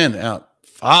 Curzan out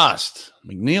fast.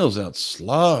 McNeil's out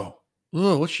slow.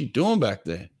 Oh, what's she doing back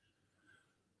there?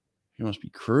 She must be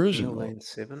cruising. Lane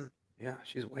 7. Yeah,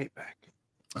 she's way back.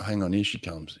 Oh, hang on. Here she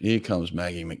comes. Here comes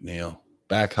Maggie McNeil.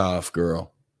 Back half,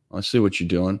 girl. I see what you're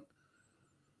doing.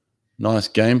 Nice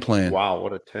game plan. Wow,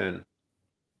 what a turn.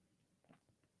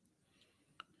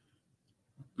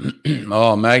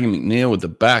 Oh, Maggie McNeil with the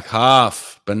back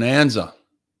half. Bonanza.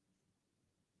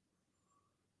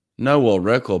 No world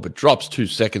record, but drops 2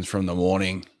 seconds from the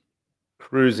morning.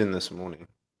 Cruising this morning.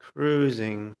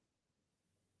 Cruising.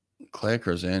 Claire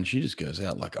Curzan, she just goes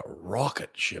out like a rocket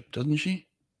ship, doesn't she?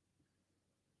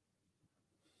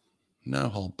 No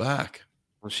hold back.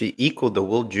 Well, she equaled the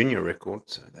World Junior record,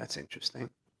 so that's interesting.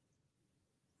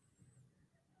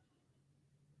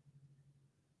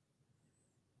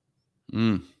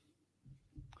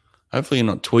 Hopefully you're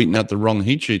not tweeting out the wrong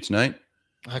heat sheets, Nate.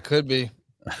 I could be.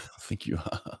 I think you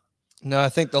are. No, I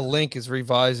think the link is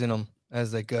revising them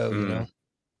as they go, you know.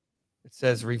 It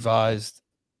says revised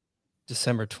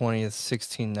December 20th,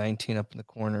 1619 up in the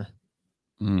corner.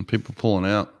 People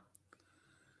pulling out.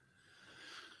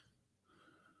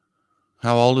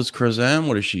 How old is Curzan?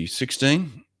 What is she?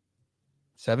 16?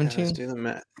 17? Let's do the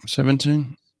math.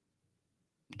 17?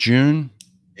 June?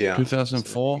 Yeah.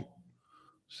 2004?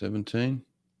 17?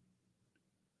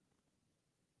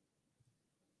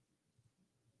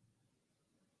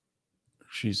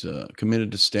 She's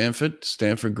committed to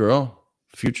Stanford girl,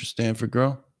 future Stanford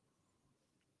girl.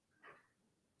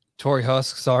 Tori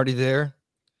Husk's already there.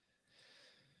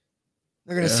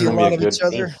 They're going to see a lot of each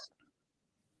other.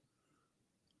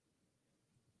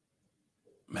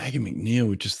 Maggie McNeil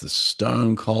with just the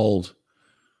stone cold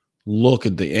look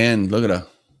at the end. Look at her.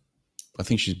 I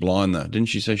think she's blind though. Didn't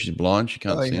she say she's blind? She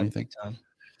can't see anything.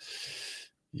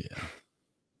 Yeah.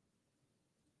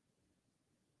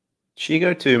 She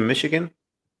go to Michigan?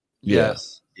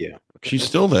 Yes. Yeah. Okay. She's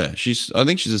still there. I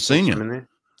think she's a senior.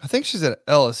 I think she's at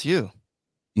LSU.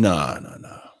 No.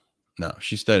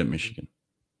 She stayed at Michigan.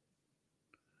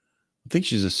 I think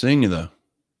she's a senior though.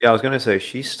 Yeah, I was going to say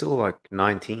she's still like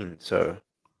 19. So.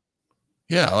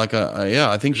 Yeah,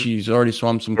 I think she's already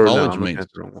swum some college meets.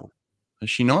 Is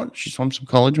she not? She swum some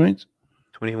college meets?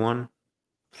 21.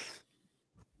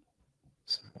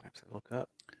 So I have to look up.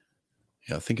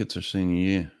 Yeah, I think it's her senior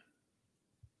year.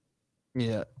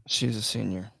 Yeah, she's a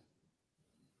senior.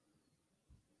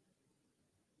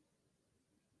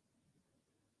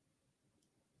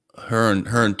 Her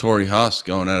and Tori Husk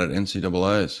going out at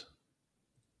NCAAs.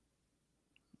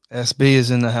 SB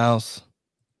is in the house.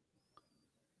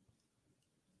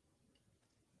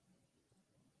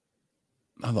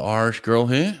 Another Irish girl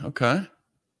here. Okay.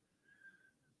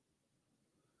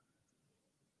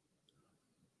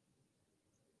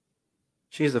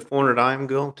 She's the 400 IM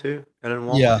girl too, Ellen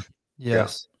Walsh. Yeah.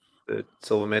 Yes. The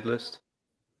silver medalist.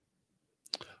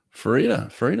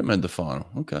 Farida made the final.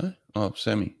 Okay. Oh,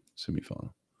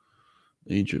 semi-final.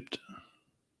 Egypt.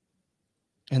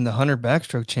 And the 100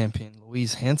 backstroke champion,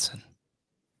 Louise Hansen.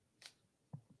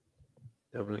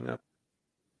 Doubling up.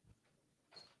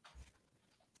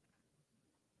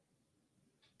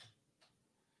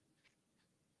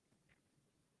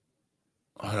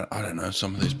 I don't know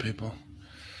some of these people.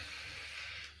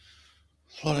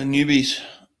 A lot of newbies.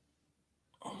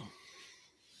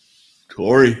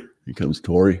 Tori. Here comes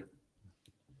Tori.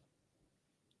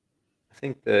 I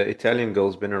think the Italian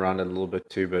girl's been around a little bit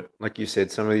too, but like you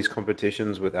said, some of these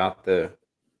competitions without the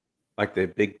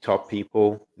big top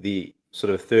people, the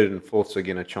sort of third and fourths are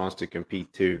getting a chance to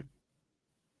compete too.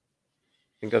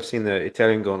 I think I've seen the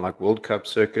Italian girl in like World Cup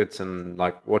circuits and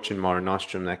like watching Mare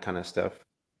Nostrum, that kind of stuff.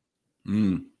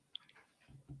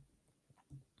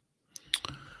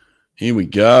 Here we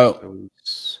go.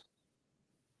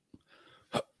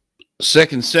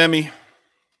 Second semi.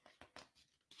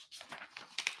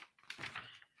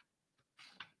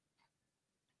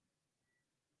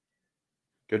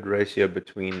 Good ratio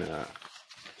between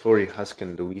Tori Husk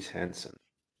and Louise Hansen.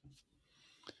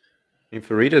 I mean,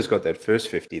 Farida's got that first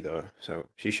 50 though, so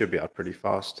she should be out pretty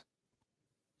fast.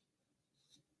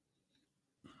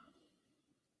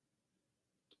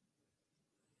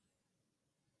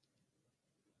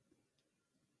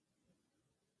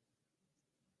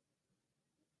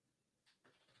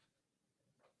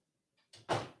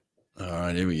 All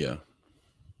right, here we go.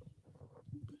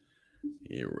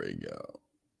 Here we go.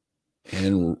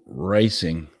 And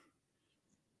racing.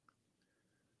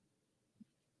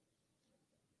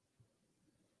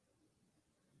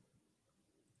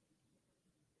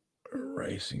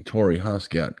 Tori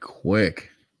Husk out quick.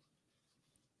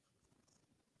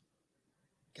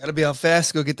 Got to be out fast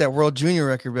to go get that world junior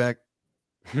record back.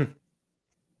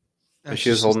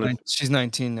 She's holding it. She's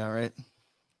 19 now, right?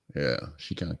 Yeah,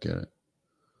 she can't get it.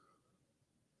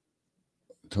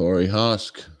 Tori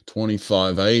Husk,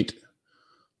 25.8.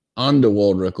 Under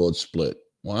world record split.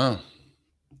 Wow.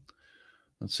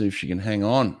 Let's see if she can hang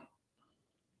on.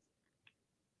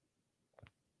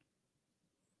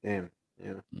 Damn.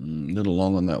 Yeah. A little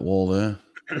long on that wall there.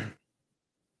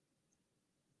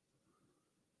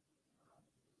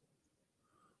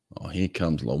 Oh, here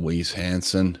comes Louise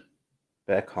Hansen.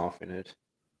 Back half in it.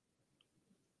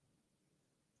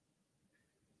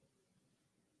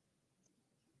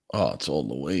 Oh, it's all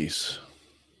Louise.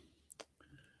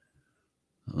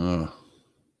 Oh.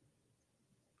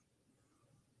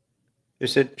 You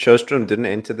said Sjöström didn't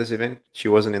enter this event? She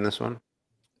wasn't in this one?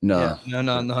 No. Yeah, no,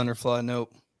 not in the 100 fly.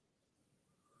 Nope.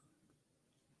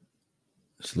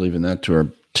 Just leaving that to her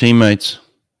teammates.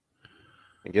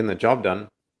 And getting the job done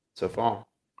so far.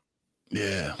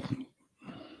 Yeah.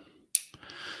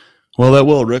 Well, that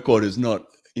world record is not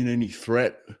in any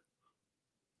threat.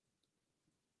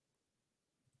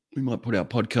 We might put our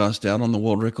podcast out on the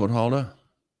world record holder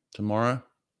tomorrow.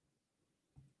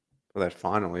 For that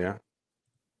final, yeah.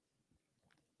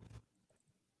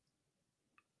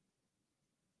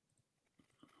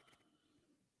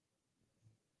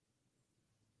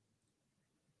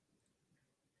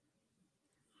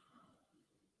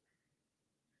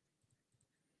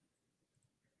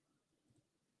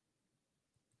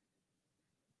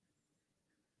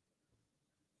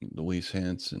 Louise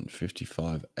Hansen,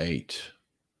 55.8.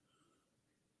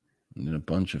 And then a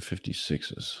bunch of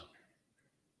 56s.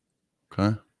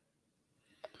 Okay.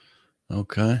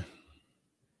 Okay.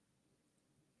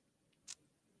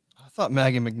 I thought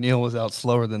Maggie McNeil was out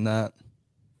slower than that.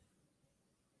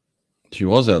 She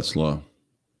was out slow.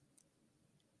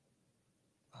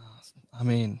 I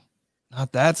mean,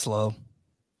 not that slow.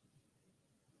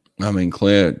 I mean,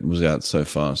 Claire was out so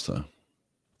fast, though.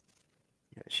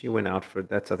 Yeah, she went out for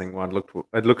that's I think why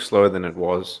it looked slower than it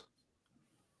was.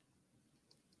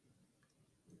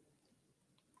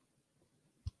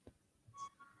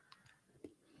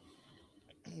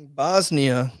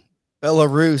 Bosnia,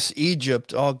 Belarus,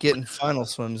 Egypt, all getting final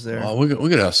swims there. Oh, we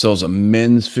got ourselves a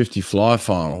men's 50 fly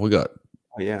final. We got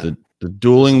the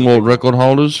dueling world record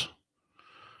holders.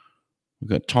 We've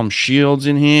got Tom Shields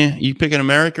in here. You picking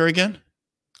America again?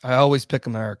 I always pick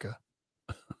America.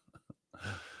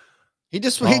 He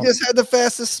just had the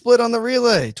fastest split on the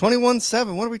relay,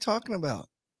 21.7. What are we talking about?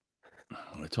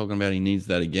 We're talking about he needs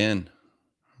that again.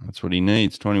 That's what he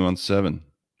needs, 21.7.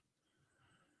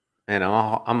 And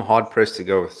I'm hard pressed to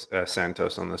go with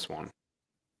Santos on this one.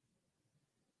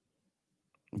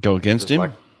 Go against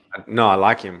him? No, I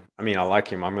like him. I like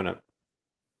him. I'm going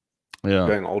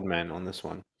going old man on this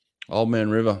one. Old Man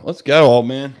River. Let's go, old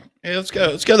man. Yeah, let's go.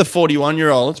 Let's go the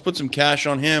 41-year-old. Let's put some cash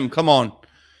on him. Come on.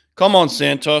 Come on,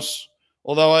 Santos.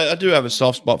 Although I do have a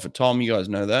soft spot for Tom. You guys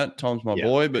know that. Tom's my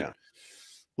boy, but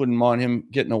wouldn't mind him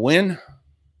getting a win.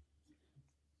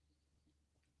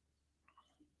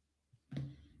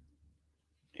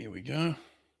 Here we go.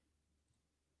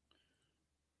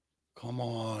 Come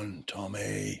on,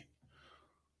 Tommy.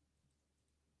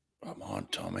 Come on,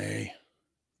 Tommy.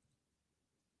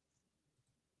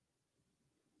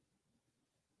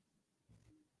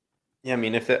 Yeah, I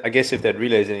mean, I guess if that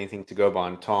relay is anything to go by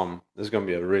on Tom, this is going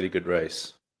to be a really good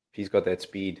race. If he's got that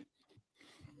speed.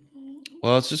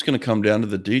 Well, it's just going to come down to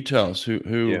the details. Who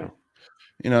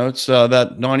you know, it's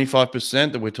that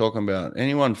 95% that we're talking about.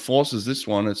 Anyone forces this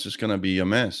one, it's just going to be a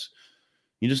mess.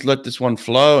 You just let this one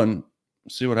flow and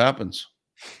see what happens.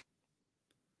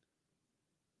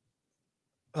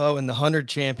 Oh, and the 100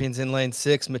 champions in lane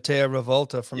 6, Matteo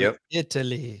Revolta from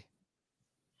Italy.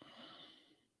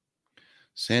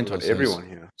 Santos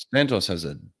has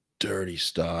a dirty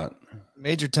start.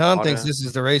 Major Tom thinks this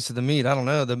is the race of the meet. I don't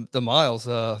know. The miles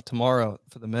tomorrow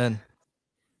for the men.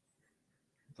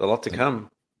 There's a lot to come.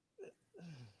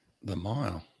 The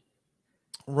mile.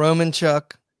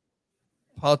 Romanchuk,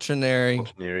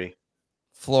 Paltrineri,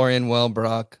 Florian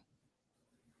Wellbrock.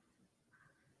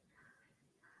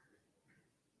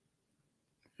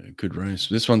 Good race.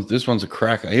 This one's a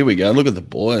cracker. Here we go. Look at the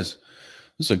boys.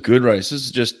 This is a good race. This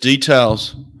is just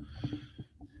details.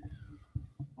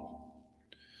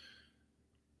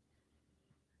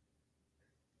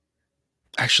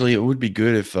 Actually, it would be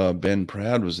good if Ben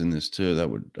Proud was in this too. That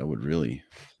would really.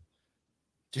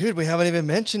 Dude, we haven't even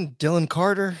mentioned Dylan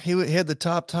Carter. He had the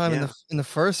top time in the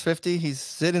first 50. He's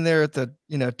sitting there at the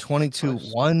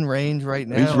 22-1 range right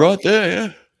now. He's right there,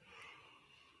 yeah.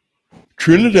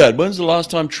 Trinidad. When's the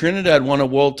last time Trinidad won a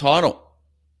world title?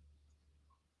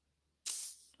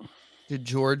 Did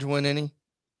George win any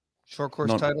short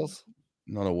course titles?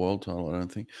 Not a world title, I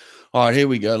don't think. All right, here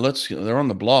we go. They're on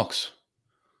the blocks.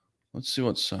 Let's see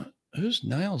what's whose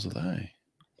nails are they?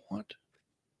 What?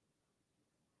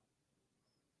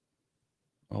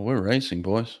 Oh, we're racing,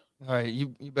 boys. All right,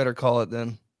 you better call it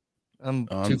then. I'm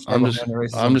just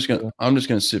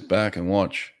gonna sit back and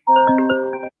watch.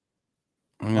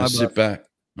 I'm gonna sit back.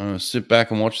 I'm gonna sit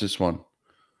back and watch this one.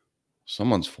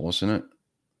 Someone's forcing it.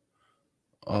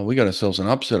 Oh, we got ourselves an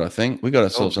upset, I think. We got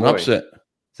ourselves an upset.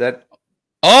 Is that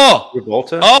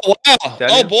Revolta? Oh, wow.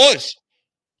 Oh, boys.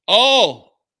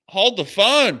 Oh, hold the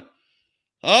phone.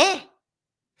 Huh?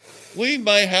 We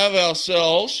may have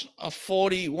ourselves a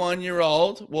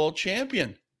 41-year-old world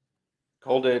champion.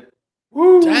 Called it.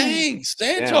 Woo. Dang,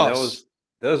 Santos.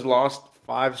 Those last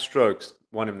 5 strokes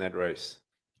won him that race.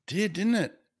 Didn't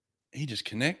it? He just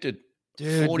connected.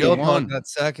 Dude, 41. That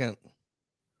second.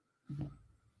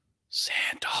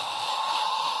 Santos.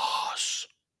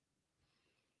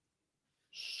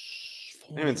 I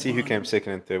didn't even see who came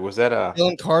second and third. Was that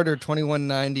Dylan Carter,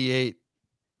 21.98.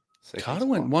 Carter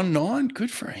went 1.9. Good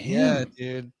for him. Yeah,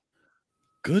 dude.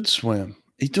 Good swim.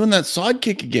 He's doing that side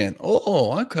kick again.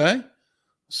 Oh, okay. Let's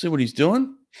see what he's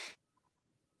doing.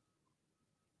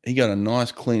 He got a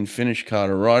nice clean finish,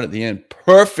 Carter, right at the end.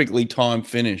 Perfectly timed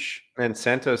finish. And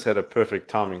Santos had a perfect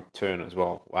timing turn as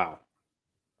well. Wow.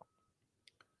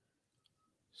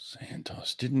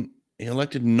 Santos he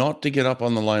elected not to get up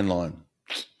on the lane line.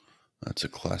 That's a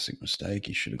classic mistake.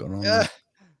 He should have gone on there.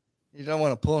 You don't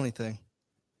want to pull anything.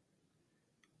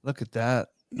 Look at that.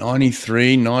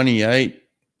 93, 98.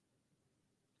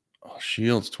 Oh,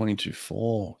 Shields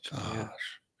 22.4. Gosh. Yeah.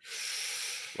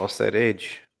 Lost that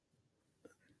edge.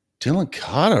 Dylan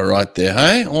Carter right there,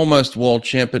 hey? Almost world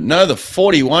champion. No, the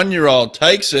 41-year-old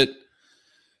takes it.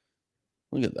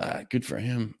 Look at that. Good for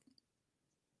him.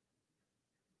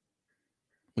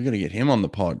 We got to get him on the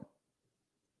pod.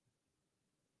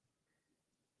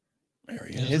 There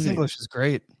he is. His English is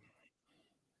great.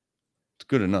 It's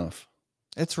good enough.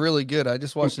 It's really good. I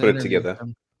just watched it together.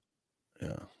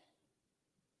 Yeah.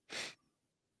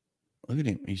 Look at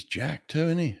him. He's jacked too,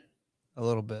 isn't he? A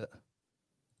little bit.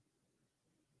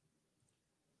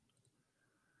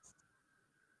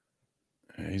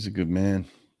 Yeah, he's a good man.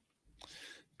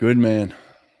 Good man.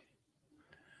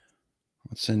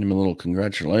 Let's send him a little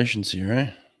congratulations here,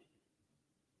 eh?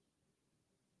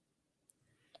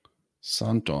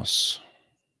 Santos.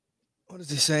 What is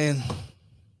he saying?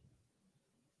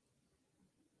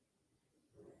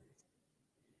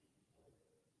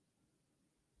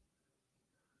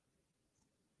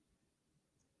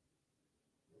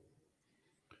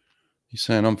 He's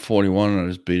saying I'm 41 and I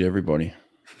just beat everybody.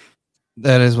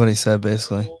 That is what he said,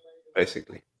 basically.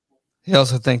 Basically. He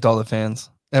also thanked all the fans,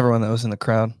 everyone that was in the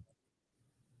crowd.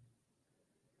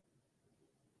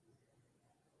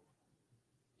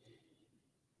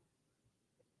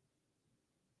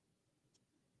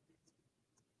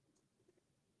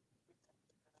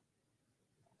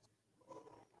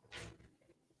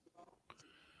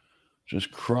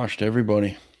 Just crushed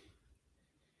everybody.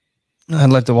 I'd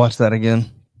like to watch that again.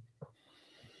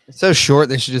 It's so short,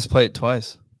 they should just play it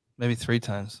twice, maybe 3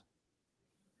 times.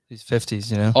 These 50s,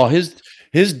 you know? Oh,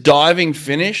 his diving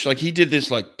finish, like he did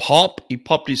this like pop. He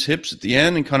popped his hips at the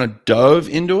end and kind of dove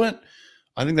into it.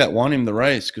 I think that won him the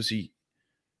race because he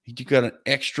got an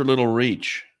extra little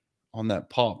reach on that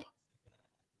pop.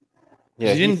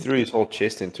 Yeah, he threw his whole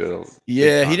chest into it.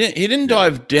 Yeah, he didn't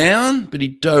dive down, but he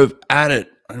dove at it,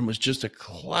 and it was just a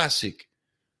classic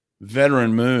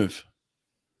veteran move.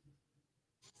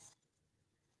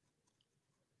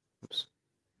 Oops.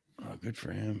 Oh, good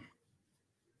for him.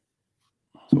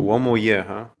 So 1 more year,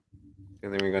 huh?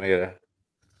 And then we're gonna get a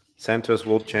Santos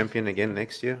World Champion again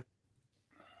next year.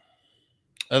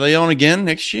 Are they on again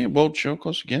next year? World Short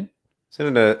Course again? So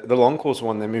the long course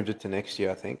one, they moved it to next year,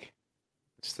 I think.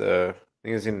 I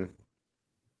think it's in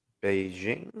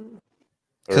Beijing.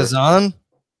 Kazan?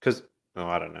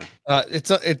 I don't know.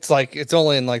 It's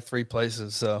only in like 3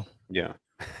 places, so Yeah.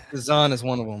 Kazan is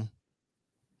one of them.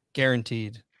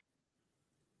 Guaranteed.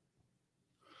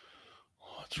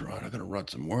 Oh, that's right. I got to run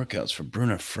some workouts for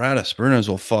Bruno Fratis. Bruno's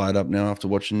all fired up now after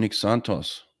watching Nick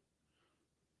Santos.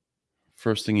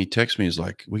 First thing he texts me is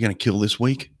like, "We're going to kill this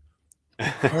week."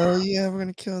 Oh yeah, we're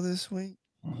gonna kill this week.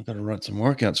 I got to run some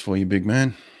workouts for you, big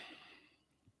man.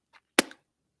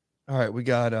 All right, we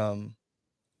got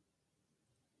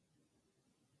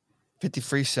 50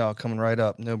 freestyle coming right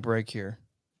up. No break here.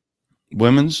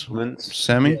 Women's Women's.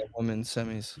 semi. Yeah, women's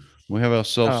semis. We have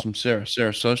ourselves some Sarah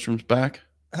Sostrom's back.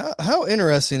 How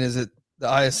interesting is it? The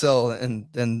ISL and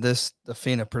then the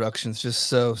FINA production's just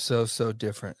so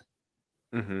different.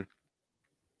 Mm-hmm.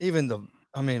 Even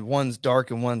one's dark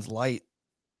and one's light.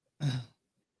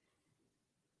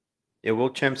 Yeah,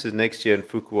 World Champs is next year in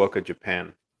Fukuoka,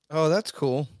 Japan. Oh, that's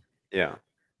cool. Yeah.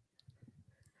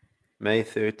 May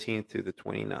 13th to the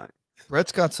 29th.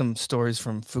 Brett's got some stories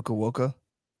from Fukuoka.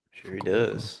 Sure he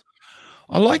does.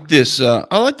 I like this. I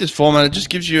like this format. It just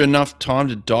gives you enough time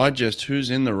to digest who's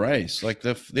in the race. Like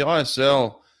the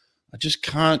ISL, I just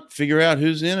can't figure out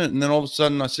who's in it, and then all of a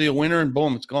sudden I see a winner, and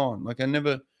boom, it's gone. Like I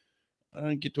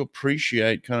don't get to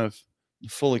appreciate kind of the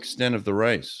full extent of the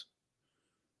race.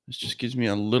 This just gives me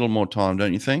a little more time,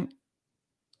 don't you think?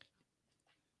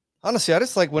 Honestly, I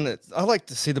just like I like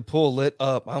to see the pool lit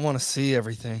up. I want to see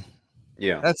everything.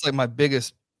 Yeah. That's like my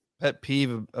biggest pet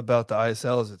peeve about the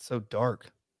ISL is it's so dark.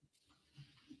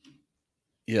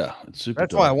 Yeah, it's super.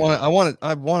 That's dark. why I want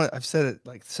it. I've said it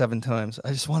like 7 times.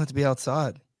 I just want it to be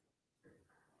outside.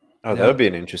 Oh, that would be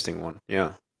an interesting one.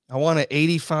 Yeah. I want it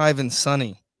 85 and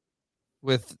sunny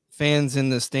with fans in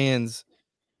the stands,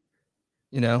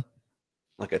 you know?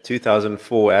 Like a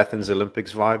 2004 Athens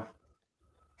Olympics vibe.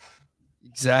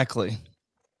 Exactly.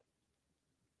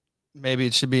 Maybe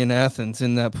it should be in Athens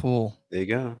in that pool. There you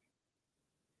go.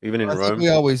 Even in I Rome. think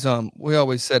we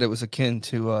always said it was akin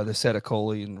to the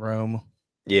Sedicoli in Rome.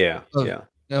 Yeah. Oh,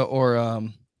 Yeah. Or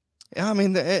I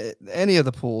mean any of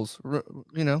the pools,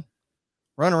 you know.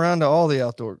 Run around to all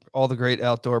the great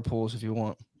outdoor pools if you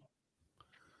want.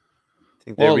 I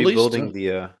think they're Well, at least, rebuilding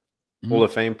the Hall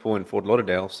of Fame pool in Fort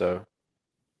Lauderdale, so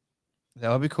that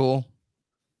would be cool.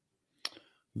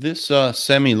 This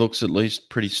semi looks at least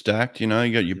pretty stacked. You know,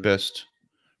 you got your best,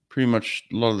 pretty much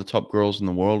a lot of the top girls in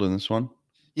the world in this one.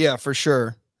 Yeah, for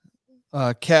sure.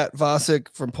 Kat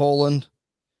Vasek from Poland.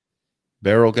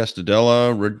 Beryl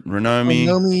Gastadella,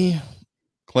 Renomi.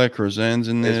 Claire Crozan's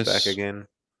in is this. back again.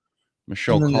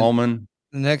 Michelle Coleman.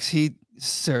 The next heat,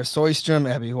 Sarah Soistrom,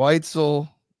 Abby Weitzel,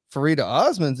 Farida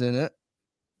Osman's in it.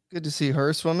 Good to see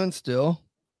her swimming still.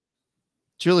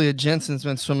 Julia Jensen's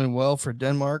been swimming well for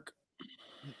Denmark.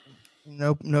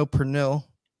 No Pernille.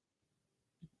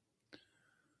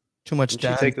 Too much Did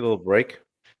she take a little break,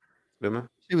 Luma?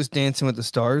 She was Dancing with the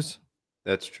Stars.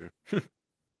 That's true.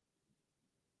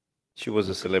 She was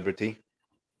a celebrity.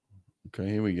 Okay,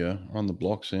 here we go. On the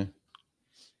blocks here.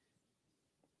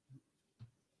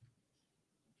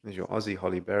 There's your Aussie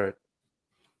Holly Barrett.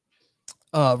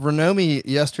 Renomi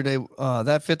yesterday,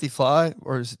 that 50 fly,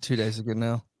 or is it 2 days ago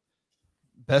now?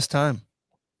 Best time.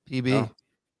 PB.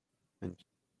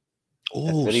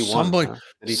 Oh,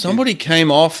 somebody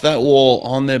came off that wall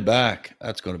on their back.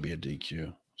 That's got to be a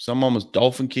DQ. Someone was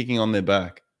dolphin kicking on their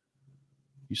back.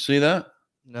 You see that?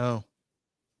 No.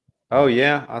 Oh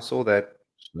yeah, I saw that.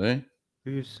 See?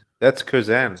 That's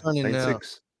Curzan. Turning now.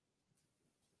 96.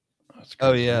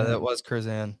 Oh yeah, that was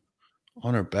Curzan.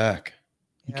 On her back.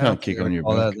 You Yeah, I can't kick on your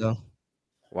recall back. that, though.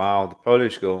 Wow, the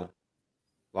Polish girl.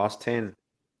 Last 10.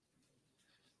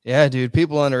 Yeah, dude,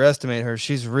 people underestimate her.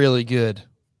 She's really good.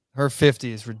 Her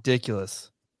 50 is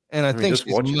ridiculous. And I mean, think just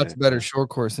she's watching much it, better yeah. short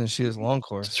course than she is long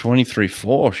course.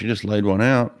 23-4. She just laid one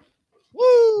out.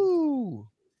 Woo!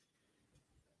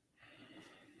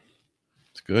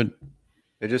 It's good.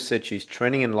 They just said she's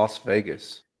training in Las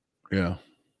Vegas. Yeah.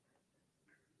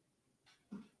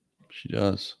 She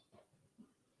does.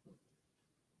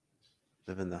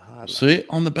 Living the hard life. See,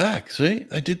 on the back. See,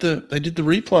 they did the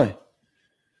replay.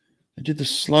 They did the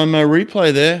slow-mo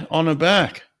replay there on her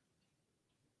back.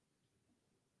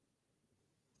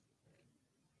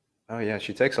 Oh yeah,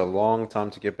 she takes a long time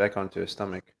to get back onto her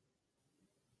stomach.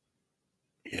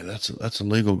 Yeah, that's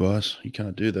illegal, guys. You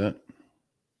can't do that.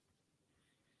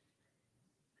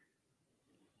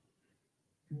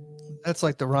 That's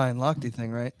like the Ryan Lochte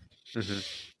thing, right?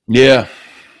 Mm-hmm. Yeah.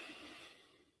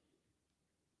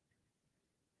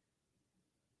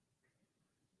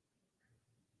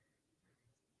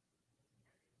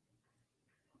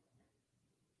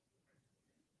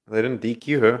 They didn't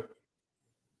DQ her.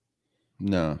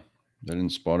 No, they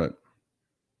didn't spot it.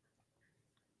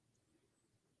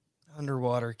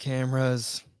 Underwater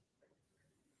cameras.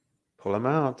 Pull them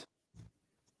out.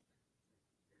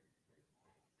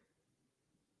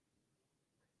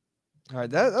 All right,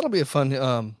 that'll be a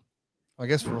fun. I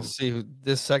guess we'll see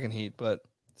this second heat, but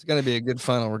it's going to be a good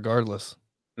final regardless.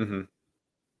 Mm-hmm. I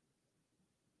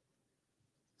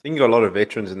think you got a lot of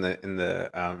veterans in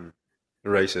the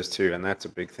races too, and that's a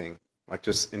big thing. Like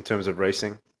just in terms of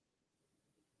racing,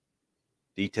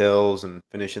 details and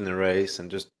finishing the race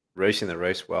and just racing the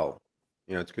race well.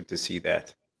 You know, it's good to see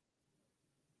that.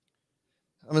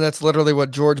 I mean, that's literally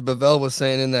what George Bavell was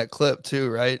saying in that clip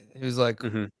too, right? He was like,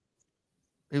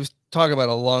 he was talking about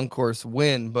a long course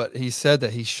win, but he said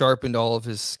that he sharpened all of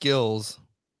his skills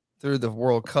through the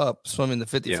World Cup, swimming the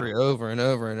 53 over and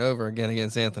over and over again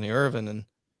against Anthony Irvin. And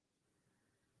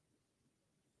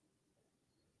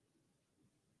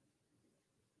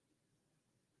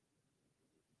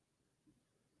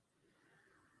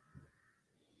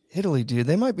Italy, dude,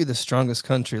 they might be the strongest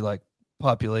country, like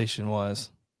population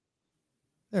wise.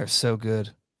 They're so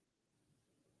good.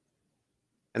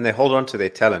 And they hold on to their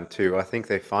talent too. I think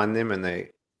they find them and they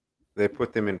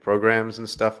put them in programs and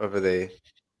stuff over there.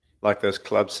 Like those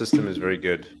club system is very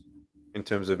good in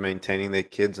terms of maintaining their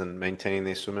kids and maintaining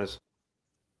their swimmers.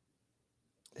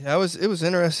 Yeah, it was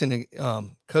interesting.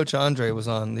 Coach Andre was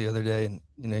on the other day, and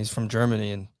he's from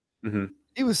Germany, and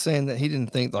he was saying that he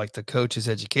didn't think like the coach's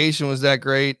education was that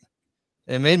great.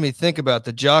 And it made me think about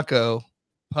the Jocko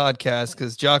podcast,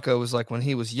 because Jocko was like when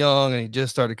he was young and he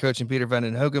just started coaching Peter Van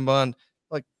den Hogenbond,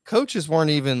 like coaches weren't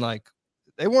even like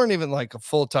a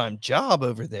full-time job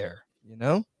over there,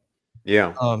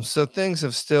 Yeah. So things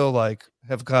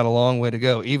have got a long way to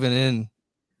go, even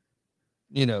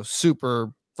in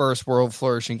super first world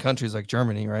flourishing countries like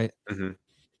Germany, right?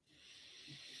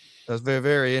 That's very,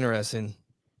 very interesting.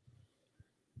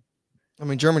 I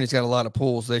mean, Germany's got a lot of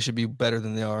pools. They should be better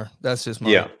than they are. That's just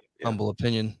my humble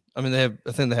opinion. I mean, I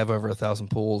think they have over 1,000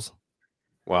 pools.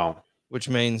 Wow. Which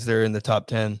means they're in the top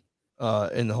 10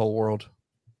 in the whole world.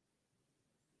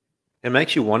 It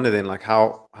makes you wonder then, like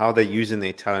how they're using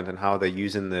their talent and how they're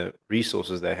using the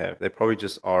resources they have. They probably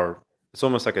just are. It's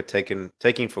almost like a taking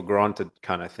for granted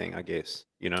kind of thing, I guess.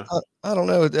 I don't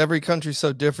know. Every country's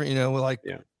so different.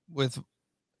 With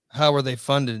how are they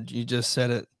funded? You just said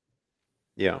it.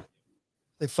 Yeah.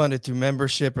 They funded through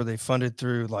membership, or they funded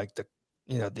through like the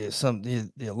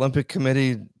Olympic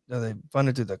Committee. Are they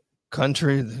funded through the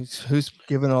country? Who's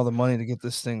giving all the money to get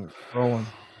this thing rolling?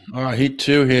 All right, heat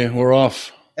 2 here. We're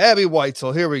off. Abby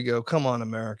Weitzel, here we go. Come on,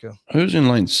 America. Who's in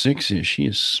lane 6 here? She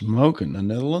is smoking the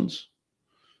Netherlands.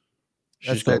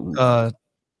 She got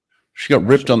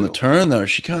ripped on the turn though.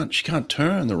 She can't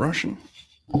turn, the Russian.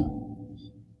 And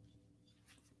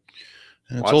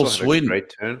it's all Sweden.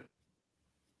 Great turn.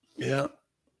 Yeah,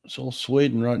 it's all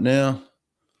Sweden right now.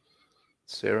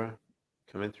 Sarah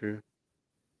coming through.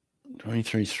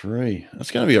 23-3.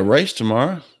 That's going to be a race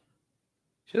tomorrow.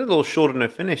 She's a little short on her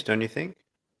finish, don't you think?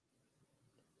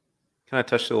 Kind of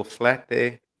touched a little flat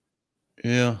there.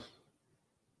 Yeah.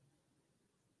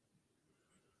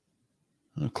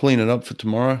 I'll clean it up for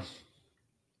tomorrow.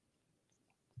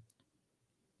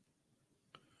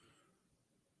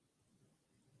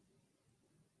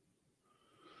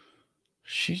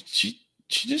 She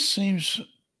just seems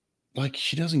like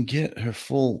she doesn't get her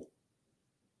full.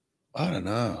 I don't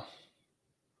know.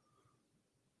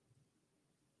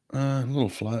 A little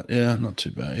flat. Yeah, not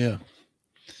too bad. Yeah.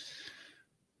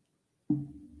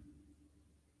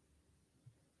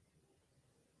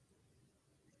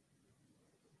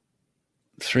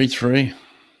 Three.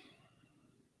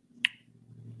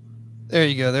 There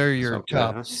you go. There are your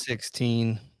top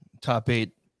 16, top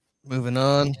 8. Moving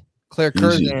on. Claire Easy.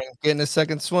 Curzan getting a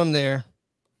second swim there.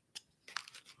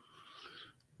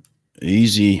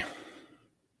 Easy.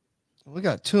 We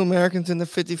got 2 Americans in the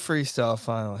 50 freestyle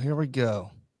final. Here we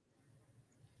go.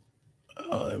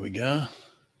 Oh, there we go.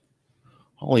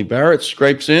 Holly Barrett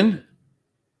scrapes in.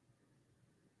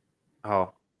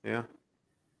 Oh, yeah.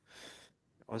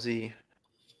 Aussie.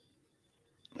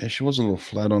 Yeah, she was a little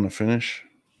flat on the finish.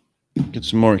 Get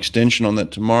some more extension on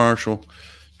that tomorrow. She'll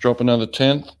drop another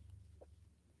 10th.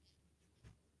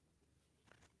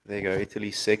 There you go.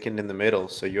 Italy second in the medal.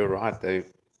 So you're right. They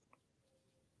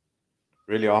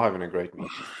really are having a great meet.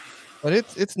 But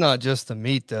it's not just the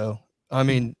meet, though. I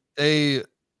mean, they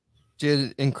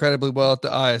did incredibly well at the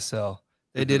ISL.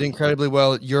 They did incredibly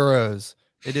well at Euros.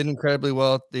 They did incredibly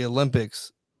well at the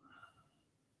Olympics.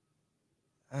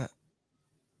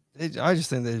 I just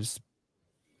think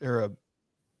they're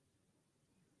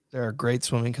a great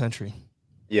swimming country.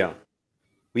 Yeah.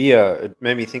 It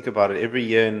made me think about it every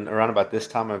year around about this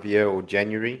time of year or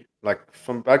January, like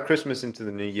from about Christmas into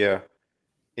the new year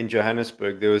in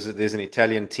Johannesburg, there's an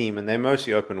Italian team and they're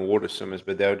mostly open water swimmers,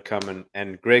 but they would come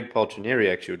and Greg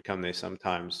Poltronieri actually would come there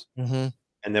sometimes and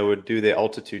they would do their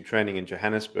altitude training in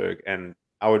Johannesburg and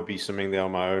I would be swimming there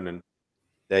on my own and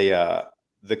they,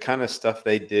 the kind of stuff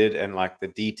they did and like the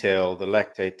detail, the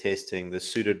lactate testing, the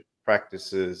suited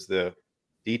practices, the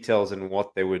details in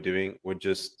what they were doing were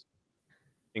just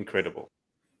incredible.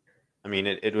 I mean,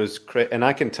 it was and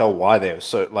I can tell why they were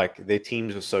so, like, their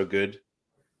teams are so good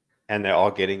and they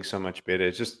are getting so much better.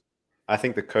 It's just, I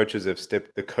think the coaching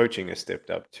has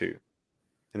stepped up too.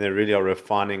 And they really are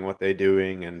refining what they're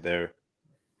doing and they're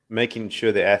making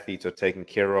sure the athletes are taken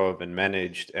care of and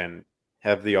managed and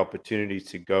have the opportunity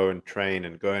to go and train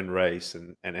and go and race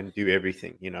and do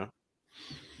everything, you know?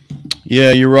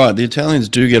 Yeah, you're right. The Italians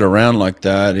do get around like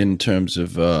that in terms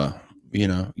of, you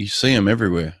know, you see them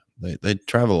everywhere. They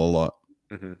travel a lot.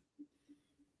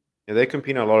 Yeah, they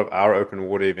compete in a lot of our open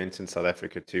water events in South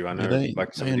Africa too. I know,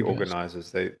 some of the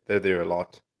organizers, they're there a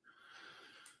lot.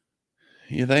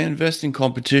 Yeah, they invest in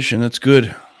competition. That's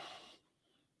good.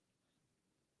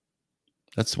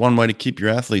 That's one way to keep your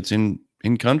athletes in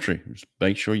country. Just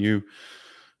make sure you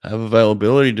have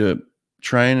availability to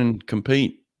train and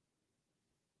compete.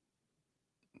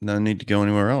 No need to go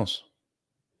anywhere else.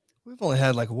 We've only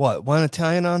had one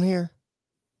Italian on here.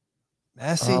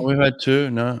 Massey. We've had 2.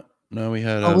 No, we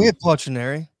had. We had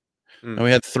Poltronieri. No,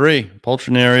 we had 3.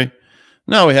 Poltronieri.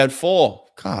 No, we had 4.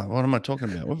 God, what am I talking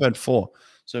about? We've had 4.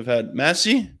 So we've had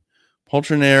Massey,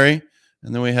 Poltronieri,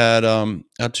 and then we had our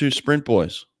 2 sprint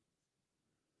boys.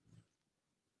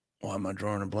 Why am I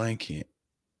drawing a blank here?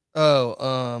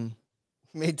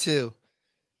 Me too.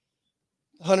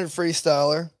 100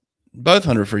 freestyler. Both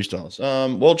 100 freestyles.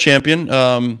 World champion.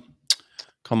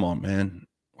 Come on, man.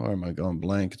 Why am I going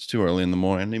blank? It's too early in the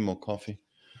morning. I need more coffee.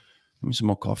 Give me some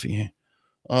more coffee here.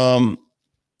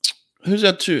 Who's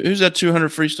that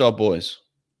 200 freestyle boys?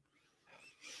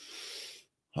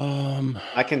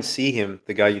 I can see him,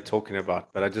 the guy you're talking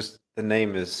about, but the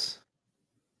name is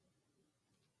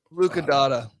Luca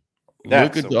Dada.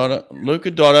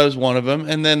 Luca Dada is one of them,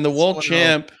 and then the world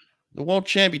champ,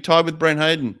 he tied with Brent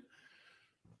Hayden.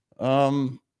 God,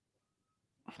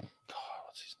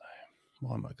 what's his name?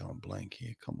 Why am I going blank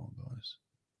here? Come on, guys.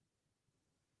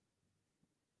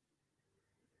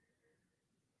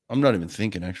 I'm not even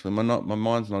thinking, actually. My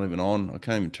mind's not even on. I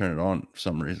can't even turn it on for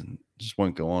some reason. It just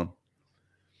won't go on.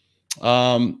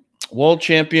 World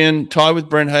champion, tied with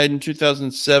Brent Hayden,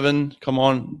 2007. Come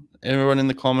on, everyone in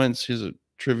the comments. Here's a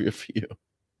trivia for you.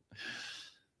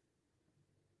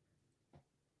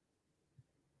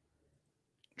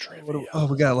 Trivia. Oh,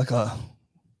 we got like a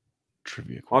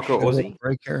trivia question. Marco Ozzy?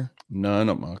 Breaker? No,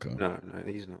 not Marco. No,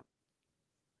 he's not.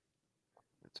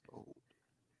 That's old.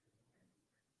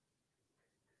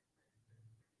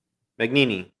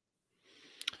 Magnini.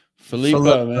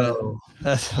 Filippo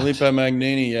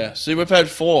Magnini, yeah. See, we've had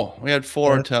 4. We had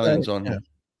 4 Italians on here.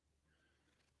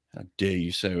 How dare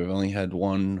you say we've only had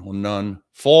 1 or none?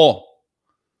 4.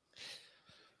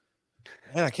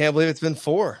 Man, I can't believe it's been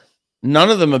 4.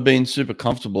 None of them have been super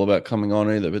comfortable about coming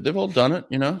on either, but they've all done it,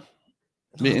 you know,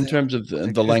 in terms of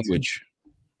the language.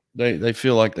 They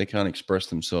feel like they can't express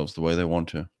themselves the way they want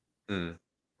to.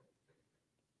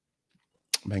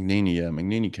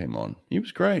 Magnini came on. He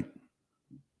was great.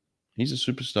 He's a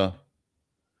superstar.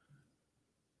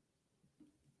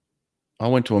 I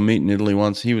went to a meet in Italy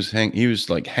once. He was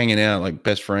like hanging out, like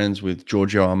best friends with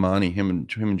Giorgio Armani. Him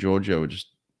and Giorgio were just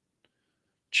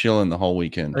chilling the whole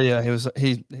weekend. Oh, yeah, he was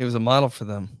a model for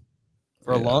them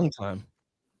for a long time.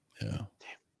 Yeah.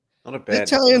 Not a bad. The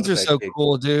Italians are so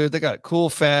cool, dude. They got cool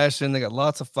fashion. They got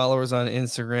lots of followers on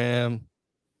Instagram.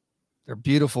 They're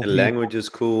beautiful. The people. language is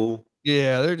cool.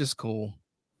 Yeah, they're just cool.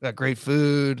 Got great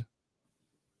food.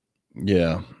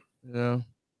 Yeah. You know.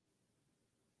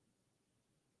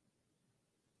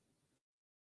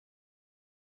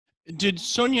 Did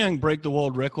Sun Yang break the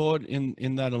world record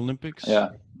in that Olympics? Yeah.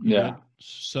 Yeah.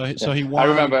 So he won. I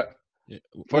remember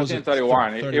what was it?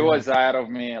 14:31. It 31. was ahead of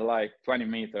me like 20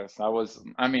 meters. I was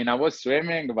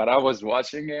swimming, but I was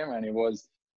watching him, and it was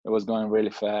going really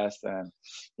fast. And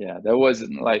yeah, there was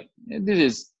like, this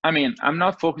is, I mean, I'm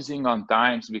not focusing on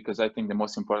times because I think the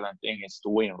most important thing is to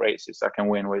win races. I can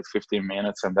win with 15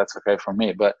 minutes, and that's okay for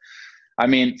me. But I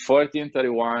mean,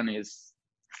 14:31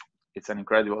 it's an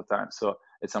incredible time. So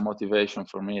it's a motivation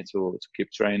for me to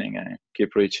keep training and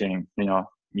keep reaching,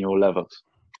 new levels.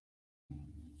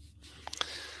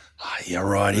 Yeah,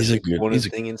 right. He's a good. Important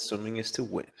thing in swimming is to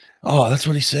win. Oh, that's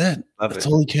what he said. That's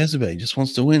all he cares about. He just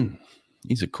wants to win.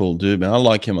 He's a cool dude, man. I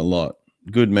like him a lot.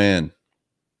 Good man.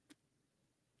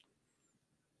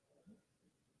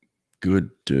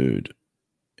 Good dude.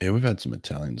 Yeah, we've had some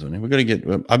Italians on here. We've got to get.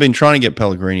 I've been trying to get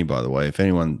Pellegrini, by the way. If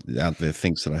anyone out there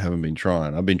thinks that I haven't been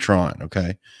trying, I've been trying.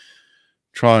 Okay,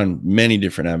 trying many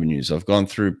different avenues. I've gone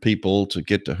through people to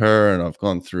get to her, and I've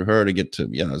gone through her to get to.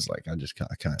 I was like, I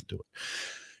can't do it.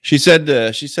 She said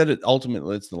it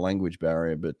ultimately it's the language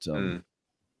barrier, but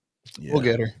yeah, We'll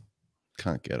get her.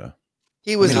 Can't get her.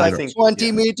 He was like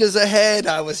 20 meters ahead.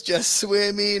 I was just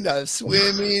swimming. I was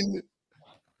swimming.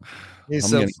 He's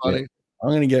so funny. I'm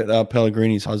going to get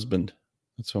Pellegrini's husband.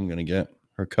 That's who I'm going to get.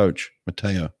 Her coach,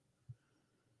 Matteo.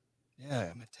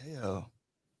 Yeah, Matteo.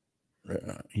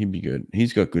 He'd be good.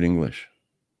 He's got good English.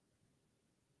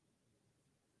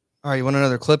 All right, you want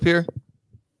another clip here?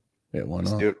 Yeah, why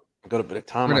not? Dude, I've got a bit of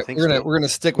time. We're gonna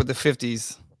stick with the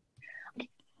 50s.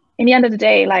 In the end of the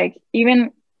day, like,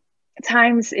 even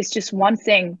times is just one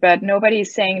thing, but nobody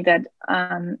is saying that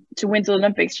to win the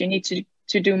Olympics you need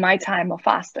to do my time or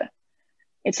faster.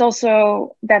 It's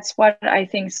also, that's what I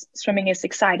think swimming is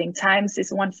exciting. Times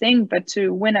is one thing, but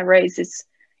to win a race,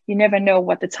 you never know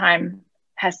what the time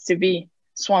has to be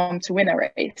swum to win a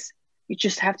race. You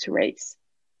just have to race.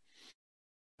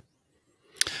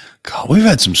 God, we've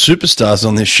had some superstars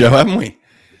on this show, haven't we?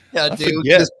 Yeah, dude, we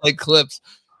just play clips.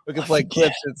 We can play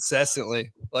clips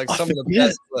incessantly, like some of the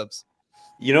best clips.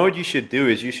 You know what you should do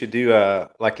is you should do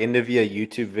like end of year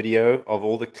YouTube video of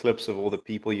all the clips of all the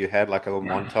people you had, like a little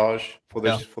montage for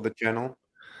the channel.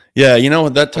 Yeah, you know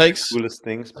what that takes? The coolest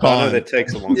things. But I know that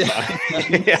takes a long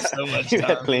time. Yeah, so much you time.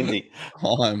 had plenty.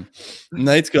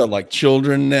 Nate's got like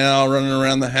children now running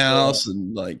around the house,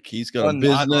 and like he's got a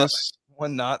business.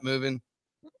 One not moving.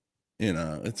 You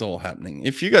know, it's all happening.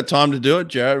 If you got time to do it,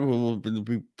 Jared, will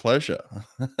be a pleasure.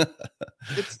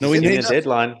 We need a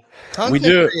deadline.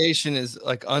 Content creation is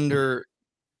like I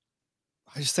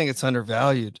just think it's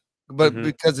undervalued, but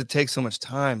because it takes so much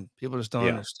time, people just don't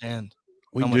understand.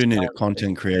 We do need a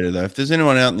content creator, though. If there's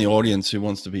anyone out in the audience who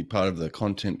wants to be part of the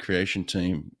content creation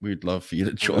team, we'd love for you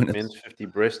to join us. Men's 50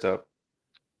 breast up.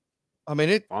 I mean,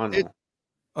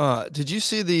 did you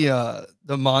see the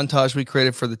montage we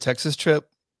created for the Texas trip?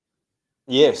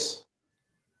 Yes.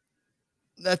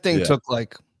 That thing took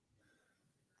like,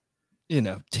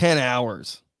 10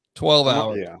 hours, 12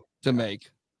 hours to make.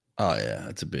 Oh, yeah.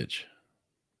 That's a bitch.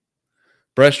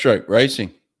 Breaststroke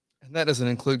racing. And that doesn't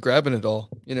include grabbing it all,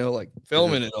 like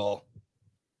filming it all.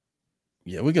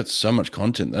 Yeah, we got so much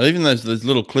content. Even those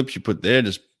little clips you put there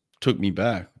just took me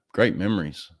back. Great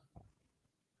memories.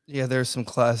 Yeah, there's some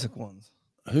classic ones.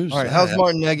 All right, how's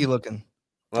Martin Nagy looking?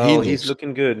 Well, he's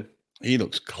looking good. He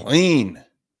looks clean.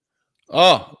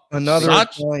 Oh, another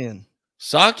Italian.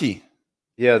 Saki.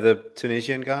 Yeah, the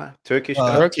Tunisian guy. Turkish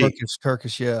guy.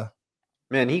 Turkish, yeah.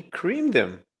 Man, he creamed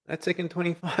him. That second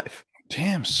 25.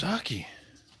 Damn, Saki.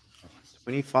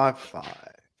 25.5.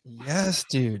 Yes,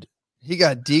 dude. He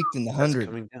got deked in the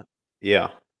 100. Yeah.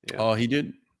 Oh, he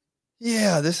did?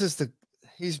 Yeah,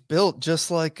 he's built just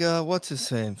like, what's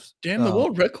his name? Damn, the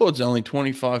world record's only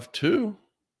 25.2.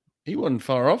 He wasn't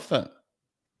far off that.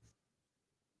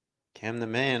 Cam the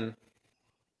man.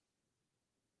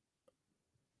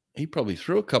 He probably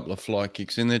threw a couple of fly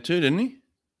kicks in there too, didn't he?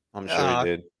 I'm sure he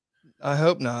did. I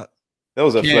hope not. That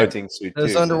was a floating suit.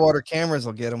 Those underwater cameras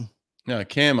will get him. No,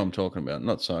 Cam I'm talking about,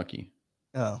 not Saki.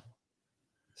 Oh.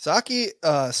 Saki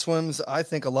swims, I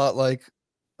think, a lot like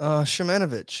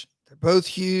Shimanovic. They're both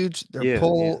huge. Their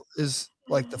pull is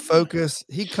like the focus.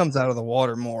 He comes out of the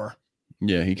water more.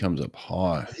 Yeah, he comes up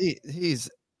high. He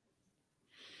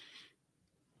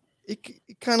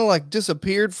kind of like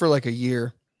disappeared for like a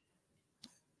year.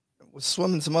 Was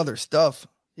swimming some other stuff.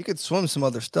 He could swim some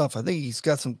other stuff. I think he's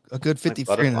got a good 50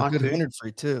 free and a good 100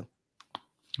 free too.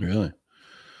 Really?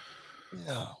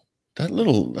 Yeah. That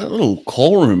little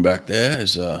call room back there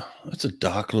is that's a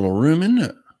dark little room, isn't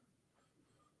it?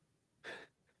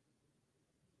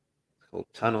 Little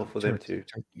tunnel for them too.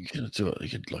 You could do it. You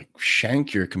could like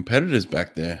shank your competitors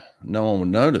back there. No one would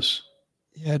notice.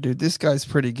 Yeah, dude, this guy's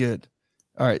pretty good.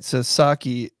 All right, so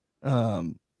Saki,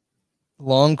 long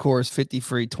course 50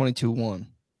 free 22-1.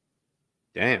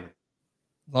 Damn.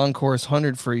 Long course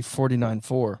 100 free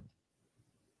 49-4.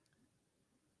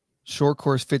 Short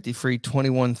course 50 free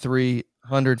 21-3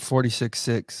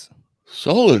 146-6.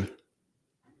 Solid.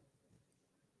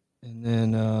 And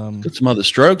then Got some other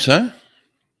strokes, huh?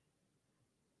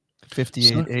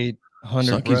 58-8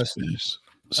 100 breast.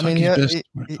 I mean, he hasn't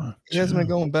been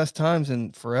going best times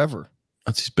in forever.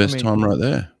 That's his best time right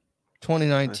there.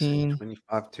 2019.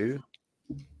 25-2.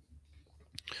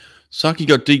 Saki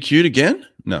got DQ'd again?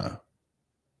 No.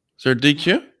 Is there a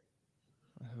DQ?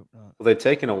 I hope not. Well, they're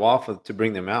taking a while to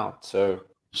bring them out. So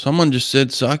someone just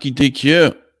said Saki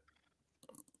DQ.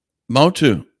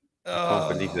 Motu. I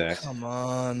can't believe that. Come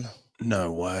on.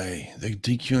 No way. They're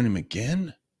DQing him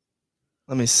again?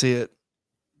 Let me see it.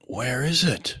 Where is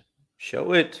it?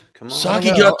 Show it. Come on. Saki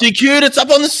got DQ'd. It's up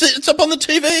on the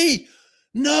TV.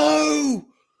 No.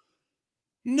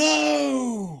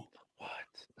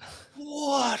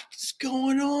 What's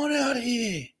going on out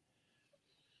here?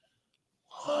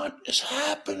 What is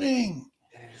happening?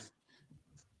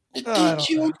 They're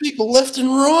DQing people left and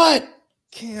right.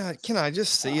 Can I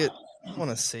just see it? I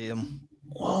want to see him.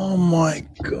 Oh my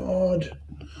God.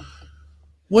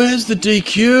 Where's the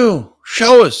DQ?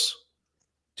 Show us.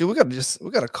 Dude,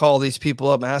 we gotta call these people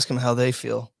up and ask them how they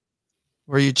feel.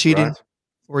 Were you cheating? Right.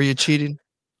 Were you cheating?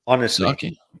 Honestly.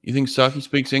 Saki. You think Saki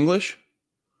speaks English?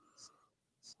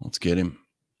 Let's get him.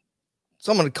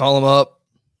 Someone call him up.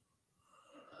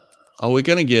 Are we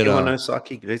gonna get Anyone know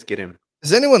Saki? Let's get him.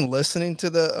 Is anyone listening to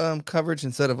the coverage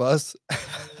instead of us?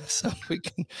 So we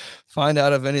can find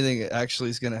out if anything actually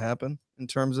is going to happen in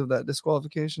terms of that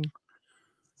disqualification.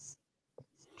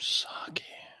 Saki.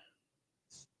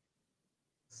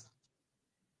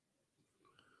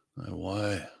 No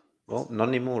way. Well, not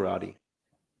anymore, Rowdy.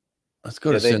 That's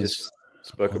got to they send. just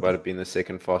spoke about it being the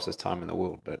second fastest time in the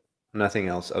world, but nothing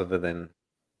else other than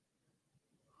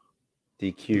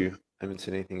DQ. I haven't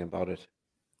seen anything about it.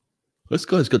 This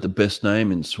guy's got the best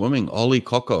name in swimming, Ollie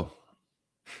Coco.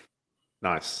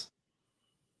 Nice.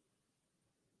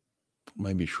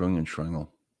 Maybe Schwing and Schwengel.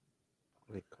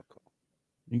 Ollie Coco.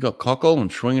 You got Cockle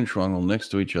and Schwengel next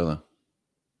to each other.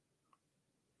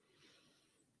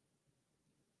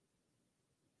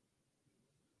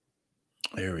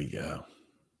 There we go.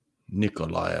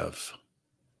 Nikolaev.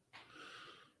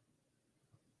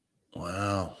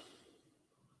 Wow.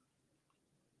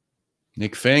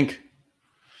 Nick Fink.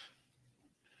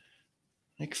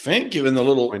 Nick Fink giving the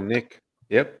little Nick.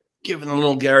 Yep. Giving the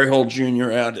little Gary Hall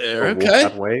Jr. out there.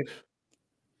 Okay. Wave.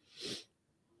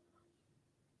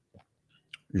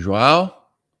 Joao.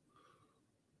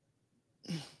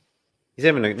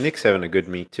 Nick's having a good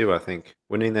meet too, I think.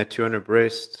 Winning that 200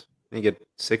 breast. You get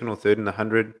second or third in the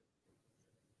 100.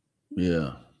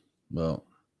 Yeah. Well,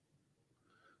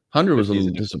 100 was a little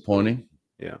disappointing.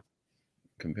 Yeah.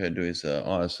 Compared to his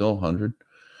ISL 100.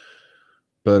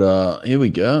 But here we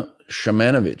go.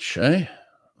 Shamanovic, eh?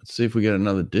 Let's see if we get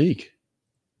another deke.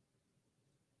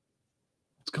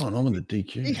 What's going on with the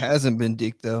DQ? He hasn't been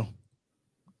deked though.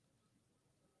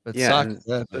 But yeah,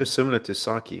 so similar to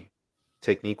Saki,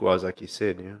 technique-wise, like you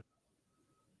said. Yeah,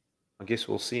 I guess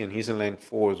we'll see. And he's in lane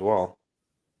 4 as well.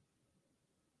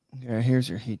 Yeah, here's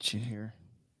your heat sheet here.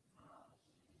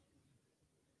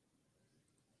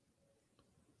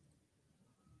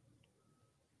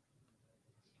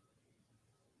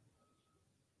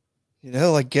 You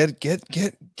know, like get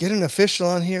an official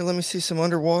on here. Let me see some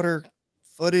underwater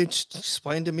footage.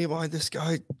 Explain to me why this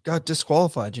guy got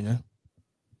disqualified. You know.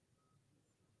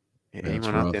 Yeah,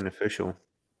 anyone out there, an official?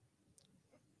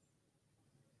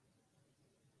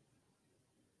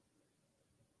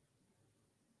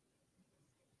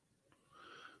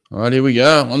 All right, here we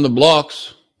go on the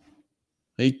blocks.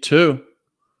 Heat 2.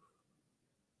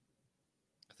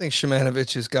 I think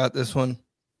Shamanovic has got this one.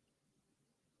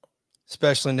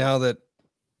 Especially now that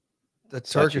the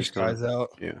Turkish guy's out.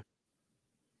 Yeah.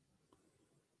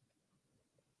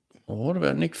 Well, what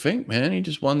about Nick Fink, man? He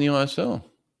just won the ISL.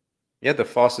 Yeah, the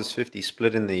fastest 50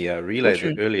 split in the relay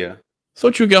earlier.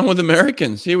 Thought you were going with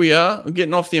Americans. Here we are. We're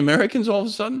getting off the Americans all of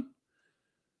a sudden.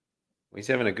 He's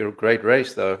having a great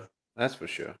race, though. That's for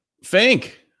sure.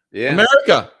 Fink. Yeah.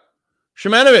 America.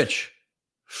 Shamanovic.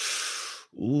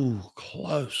 Ooh,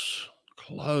 close.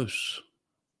 Close.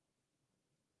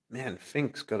 Man,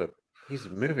 Fink's he's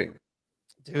moving.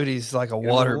 Dude, he's like a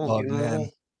water bug, man.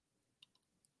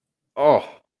 Oh,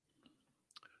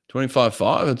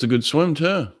 25.5. That's a good swim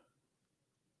too.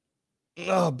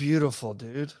 Oh, beautiful,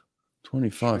 dude.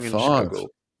 25.5.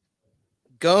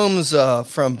 Gomes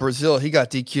from Brazil, he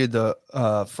got DQ'd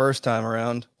the first time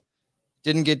around.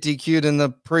 Didn't get DQ'd in the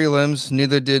prelims.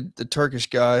 Neither did the Turkish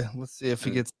guy. Let's see if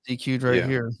he gets DQ'd right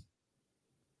here.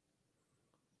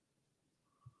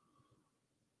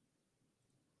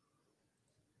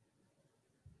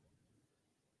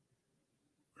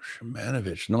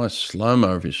 Shimanovic, nice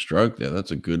slow-mo of his stroke there.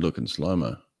 That's a good-looking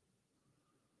slow-mo.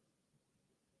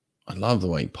 I love the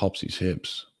way he pops his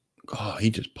hips. Oh, he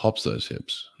just pops those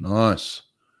hips. Nice.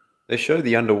 They show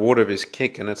the underwater of his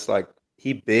kick, and it's like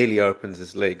he barely opens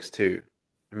his legs too.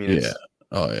 I mean, it's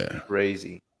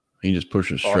crazy. He just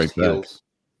pushes straight back.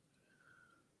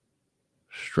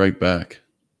 Straight back.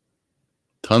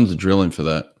 Tons of drilling for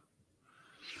that.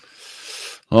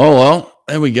 Oh, well,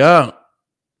 there we go.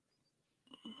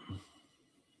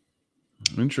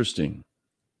 Interesting.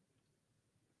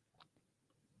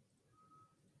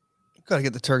 Got to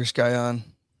get the Turkish guy on.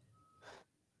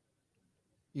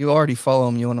 You already follow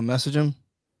him. You want to message him?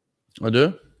 I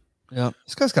do. Yeah.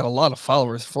 This guy's got a lot of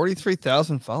followers.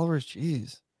 43,000 followers.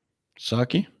 Jeez.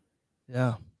 Saki?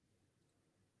 Yeah.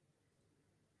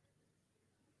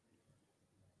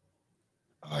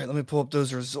 All right. Let me pull up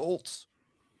those results.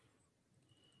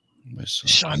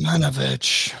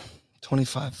 Shimanovic.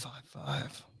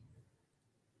 25.55.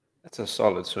 That's a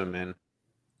solid swim, man.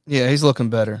 Yeah, he's looking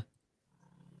better.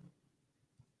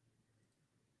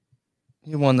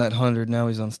 He won that 100. Now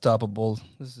he's unstoppable.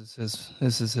 This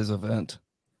is his event.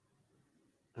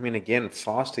 I mean, again,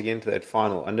 fast again to that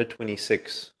final. Under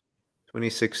 26.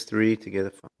 26.3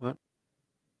 together. What?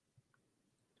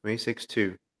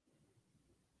 26.2.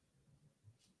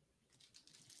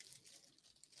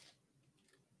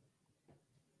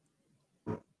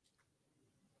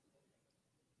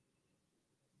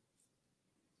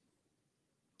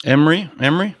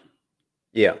 Emery?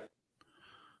 Yeah.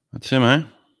 That's him, eh?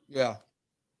 Yeah.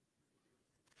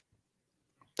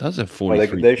 Does have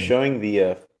 43. They're showing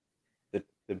the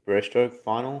breaststroke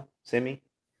final semi,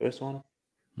 first one.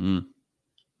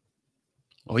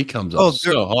 Oh, he comes up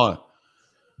so high.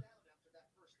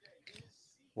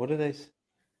 What are they?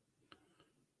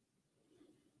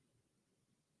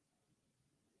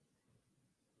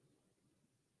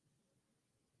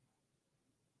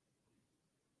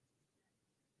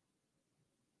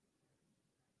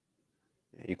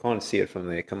 You can't see it from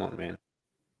there. Come on, man.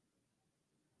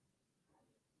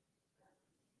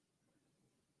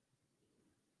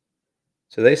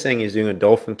 So they're saying he's doing a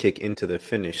dolphin kick into the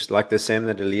finish, like the same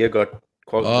that Elia got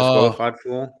disqualified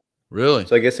for. Really?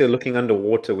 So I guess they're looking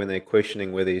underwater when they're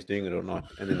questioning whether he's doing it or not,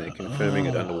 and then they're confirming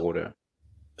it underwater.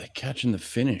 They're catching the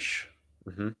finish.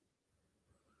 Mm-hmm.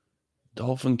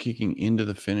 Dolphin kicking into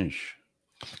the finish.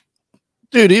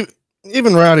 Dude,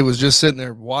 even Rowdy was just sitting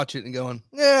there watching and going,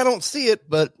 yeah, I don't see it,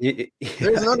 but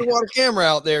there's an underwater camera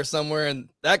out there somewhere, and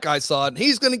that guy saw it, and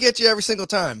he's going to get you every single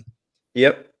time.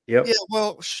 Yep. Yeah,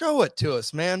 well, show it to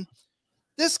us, man.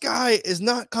 This guy is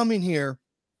not coming here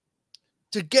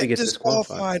to get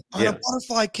disqualified on a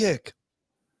butterfly kick.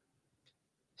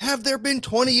 Have there been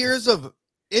 20 years of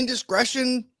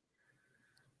indiscretion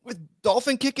with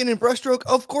dolphin kicking and breaststroke?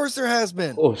 Of course there has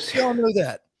been. We all know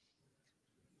that.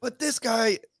 But this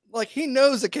guy, like, he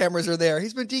knows the cameras are there.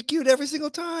 He's been DQ'd every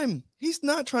single time. He's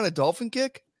not trying to dolphin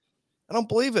kick. I don't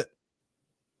believe it.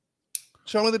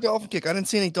 Show me the dolphin kick. I didn't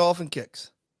see any dolphin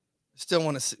kicks. Still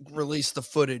want to release the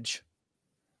footage.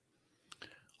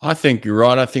 I think you're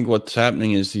right. I think what's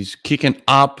happening is he's kicking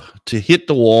up to hit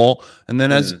the wall, and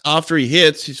then after he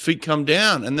hits, his feet come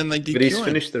down, and then they DQ. But he's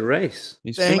finished the race.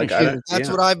 Thank you. That's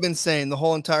what I've been saying the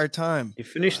whole entire time. You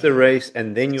finish the race,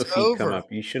 and then your feet come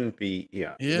up. You shouldn't be.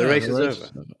 The race is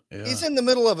over. Yeah. He's in the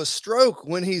middle of a stroke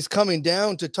when he's coming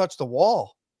down to touch the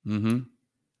wall. Mm-hmm.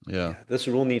 Yeah. This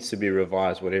rule needs to be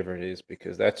revised, whatever it is,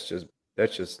 because that's just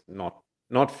not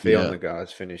fair on the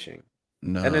guys finishing.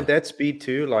 No. And at that speed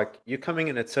too, like you're coming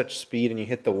in at such speed and you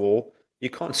hit the wall, you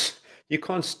can't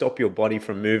stop your body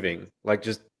from moving, like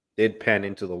just deadpan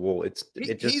into the wall.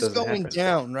 He's going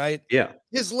down, right? Yeah.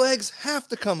 His legs have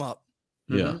to come up.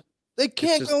 Yeah. They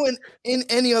can't go in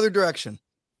any other direction.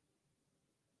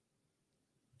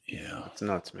 Yeah. It's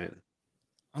nuts, man.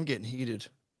 I'm getting heated.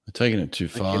 They're taking it too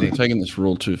far. They're taking this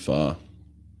rule too far.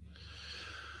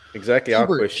 Exactly. Our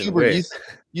question. Hubert,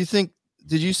 you think,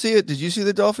 did you see it? Did you see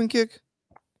the dolphin kick?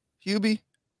 Hubie?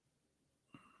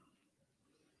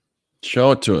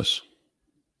 Show it to us.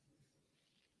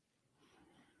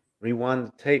 Rewind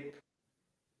the tape.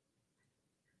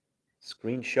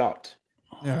 Screenshot.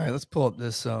 All right, let's pull up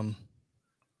this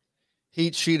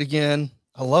heat sheet again.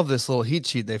 I love this little heat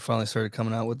sheet they finally started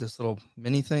coming out with, this little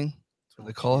mini thing. That's what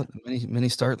they call it, the mini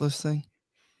start list thing.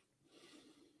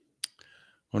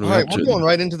 All right, we're going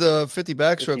right into the 50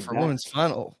 backstroke for women's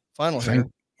final here.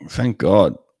 Thank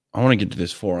God. I want to get to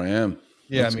this 4 a.m.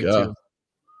 Yeah, me too.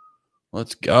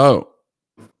 Let's go.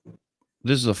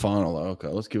 This is the final. Okay,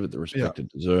 let's give it the respect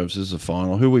it deserves. This is the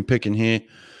final. Who are we picking here?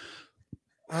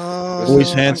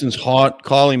 Louise Hansen's hot.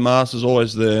 Kylie Maas is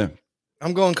always there.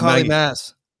 I'm going Kylie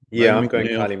Maas. Yeah, I'm going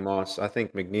Kylie Maas. I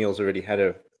think McNeil's already had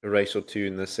a race or two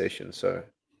in this session, so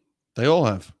they all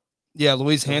have. Yeah,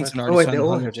 Louise Hansen already. They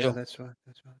all have. Yeah, that's right.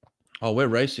 Oh, we're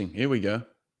racing. Here we go.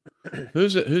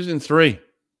 Who's in 3?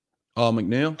 Oh,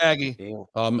 McNeil. Maggie.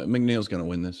 Oh, McNeil's going to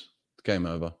win this. It's game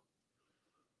over.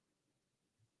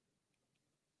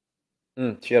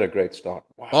 She had a great start.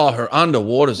 Wow. Oh, her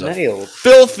underwaters are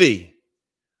filthy.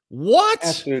 What?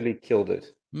 Absolutely killed it.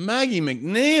 Maggie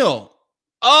McNeil.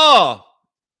 Oh.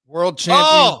 World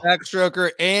champion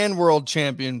backstroker and world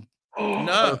champion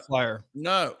flyer.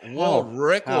 No, world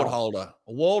record holder.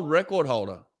 A world record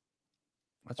holder.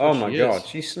 That's what my God.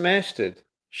 She smashed it.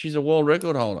 She's a world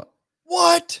record holder.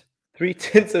 What?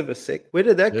 0.3 of a sec. Where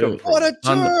did that come from? What a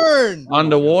turn.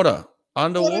 Underwater.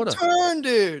 What a turn,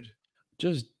 dude.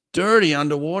 Just dirty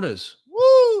underwaters.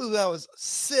 Woo, that was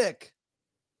sick.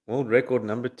 World record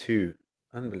number 2.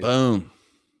 Unbelievable. Boom.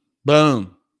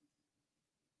 Boom.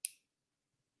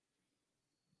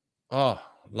 Oh,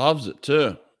 loves it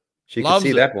too. She can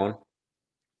see that one.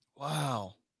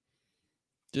 Wow.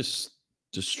 Just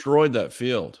destroyed that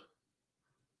field.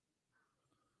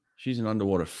 She's an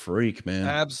underwater freak, man.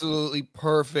 Absolutely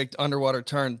perfect underwater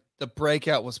turn. The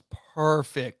breakout was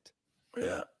perfect.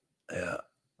 Yeah. Yeah.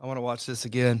 I want to watch this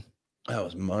again. That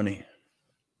was money.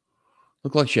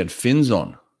 Looked like she had fins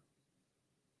on.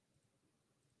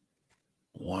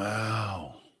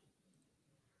 Wow.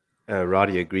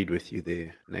 Roddy agreed with you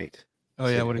there, Nate. Oh,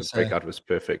 yeah. What did he say? The breakout was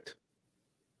perfect.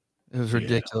 It was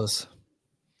ridiculous.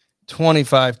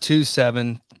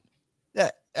 25-2-7. Yeah,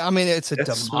 I mean, it's a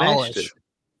demolish.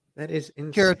 That is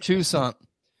insane. Kara Toussaint,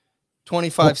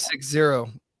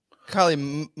 25-6-0.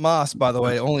 Kylie Maas, by the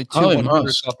way, only 2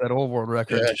 100s off that old world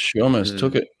record. Yeah, she almost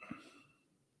took it.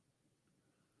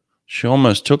 She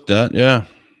almost took that, yeah.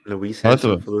 Louise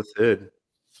Hansen for the 3rd.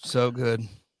 So good.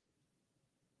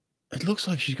 It looks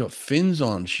like she's got fins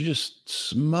on. She just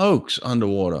smokes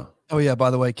underwater. Oh, yeah,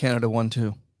 by the way, Canada won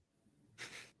too.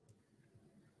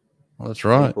 Well, that's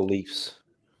right. Beliefs.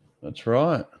 That's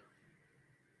right.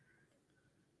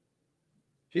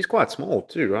 She's quite small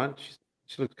too, right?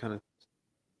 She looks kind of.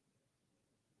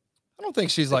 I don't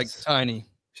think she's like tiny.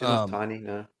 She's not tiny,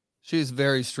 no. She's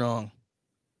very strong.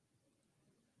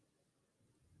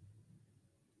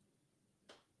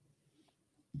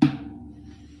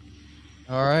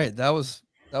 All right, that was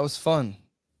fun.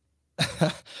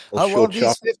 I love these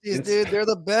 50s, dude. They're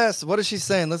the best. What is she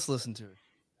saying? Let's listen to her.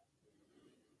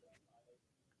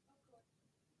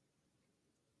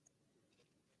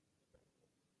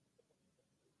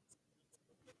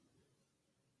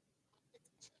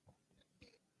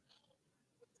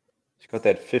 Got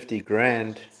that 50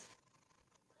 grand.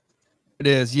 It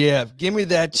is, yeah. Give me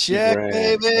that check,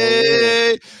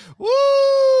 baby. Woo!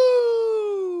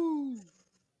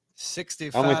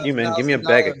 65. I'm with you, man. Give me a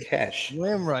bag of cash.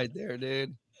 Win right there,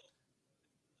 dude.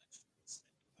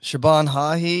 Siobhan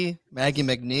Hahi, Maggie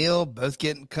McNeil, both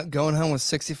going home with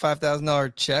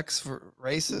 $65,000 checks for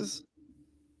races.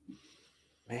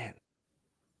 Man,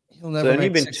 you'll never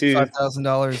make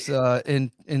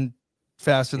 $65,000 in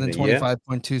faster than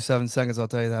 25.27 seconds, I'll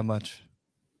tell you that much.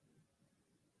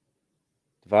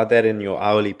 Divide that in your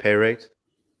hourly pay rate.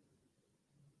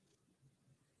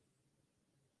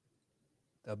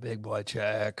 The big boy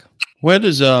check. Where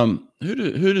does who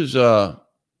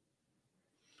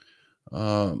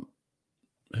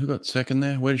got second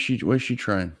there? Where's she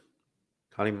train?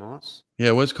 Kylie Maas?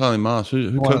 Yeah, where's Kylie Maas?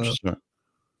 Who coaches her?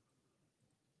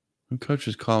 Who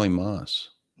coaches Kylie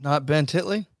Maas? Not Ben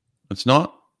Titley? It's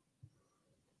not?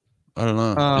 I don't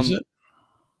know. Is it?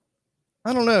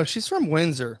 I don't know. She's from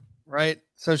Windsor, right?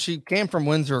 So she came from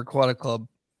Windsor Aquatic Club.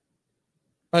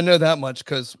 I know that much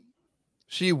because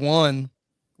she won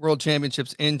World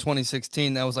Championships in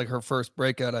 2016. That was like her first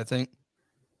breakout, I think.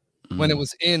 When it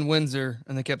was in Windsor,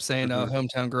 and they kept saying,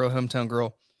 hometown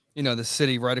girl. You know, the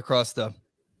city right across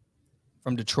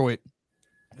from Detroit.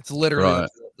 It's literally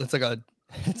it's like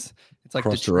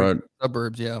across the road.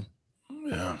 Suburbs, yeah.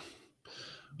 Yeah.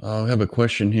 We have a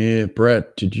question here.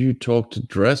 Brett, did you talk to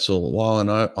Dressel while in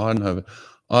Eindhoven?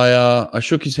 I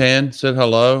shook his hand, said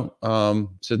hello,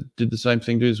 did the same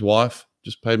thing to his wife.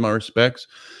 just paid my respects.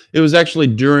 It was actually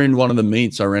during one of the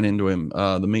meets I ran into him.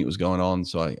 The meet was going on,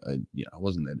 so I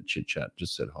wasn't there to chit chat.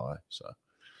 Just said hi. So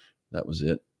that was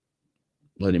it.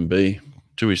 Let him be,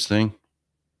 do his thing.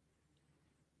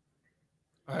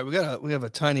 All right, we have a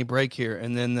tiny break here,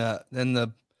 and then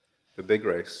the big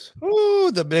race.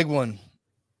 Ooh, the big one.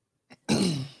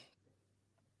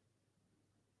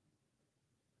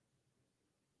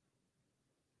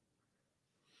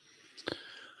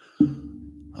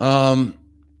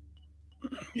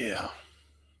 Yeah.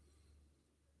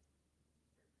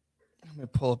 Let me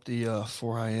pull up the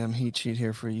 4IM heat sheet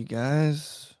here for you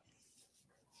guys.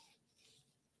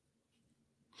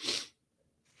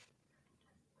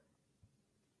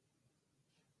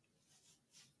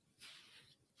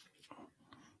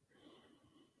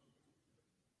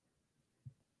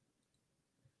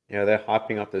 Yeah, they're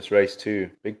hyping up this race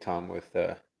too, big time with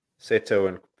Seto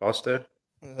and Foster.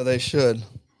 They should.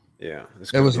 Yeah,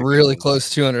 it was really close.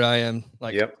 200 IM,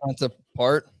 like yep. months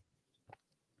apart.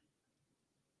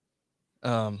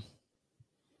 Yeah,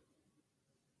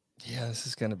 this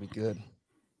is going to be good.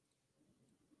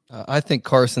 I think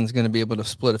Carson's going to be able to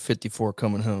split a 54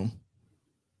 coming home.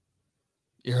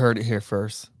 You heard it here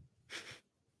first.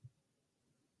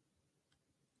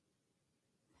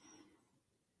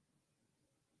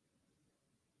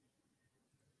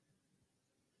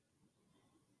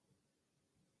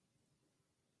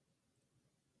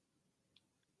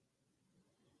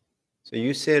 So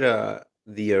you said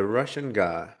the Russian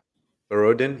guy,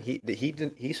 Borodin,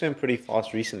 he swam pretty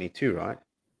fast recently too, right?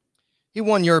 He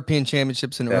won European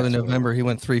Championships in early November. He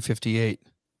went 358.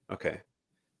 Okay.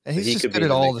 And he's just good at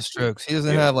all the strokes. He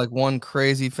doesn't have like one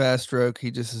crazy fast stroke.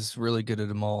 He just is really good at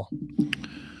them all.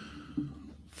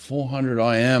 400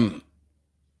 IM.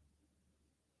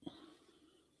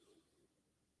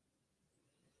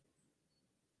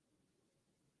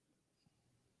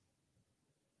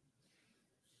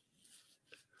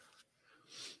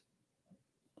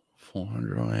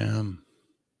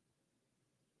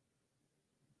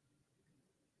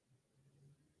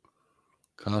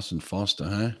 Carson Foster,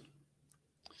 huh?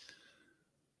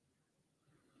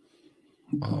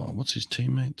 Oh, what's his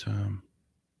teammate?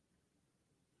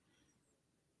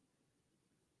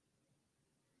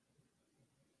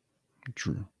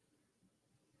 Drew.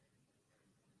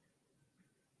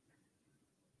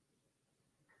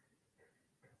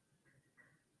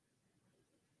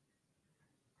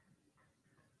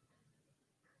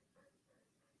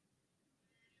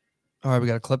 All right, we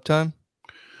got a clip time.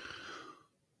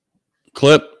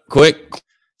 Clip, quick.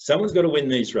 Someone's got to win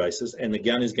these races, and the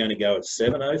gun is going to go at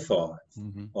 7:05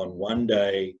 on one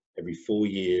day every 4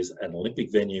 years, an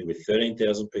Olympic venue with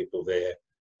 13,000 people there,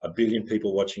 1 billion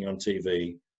people watching on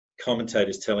TV,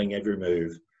 commentators telling every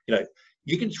move. You know,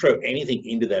 you can throw anything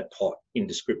into that pot in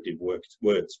descriptive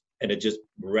words, and it just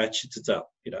ratchets it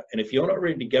up. You know, and if you're not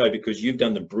ready to go because you've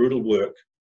done the brutal work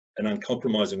and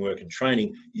uncompromising work and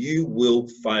training, you will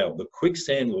fail. The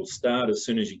quicksand will start as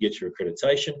soon as you get your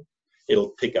accreditation.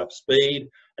 It'll pick up speed,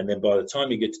 and then by the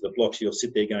time you get to the blocks, you'll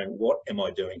sit there going, what am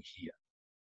I doing here?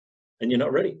 And you're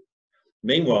not ready.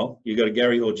 Meanwhile, you've got a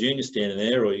Gary Hall Jr. standing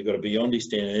there, or you've got a Biondi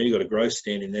standing there, you've got a Gross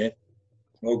standing there.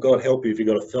 Well, God help you if you've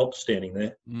got a Phelps standing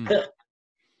there.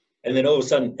 And then all of a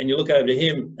sudden, and you look over to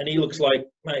him, and he looks like,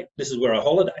 mate, this is where I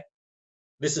holiday.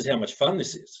 This is how much fun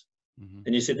this is.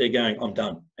 And you sit there going, I'm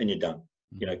done, and you're done.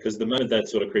 You know, because the moment that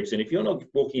sort of creeps in, if you're not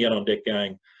walking out on deck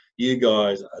going, you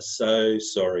guys are so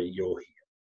sorry you're here,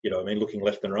 you know what I mean, looking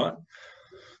left and right,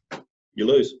 you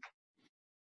lose.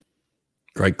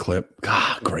 Great clip.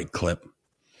 Ah, great clip.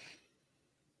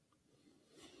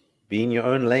 Be in your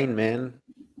own lane, man.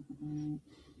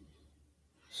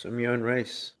 Swim your own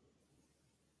race.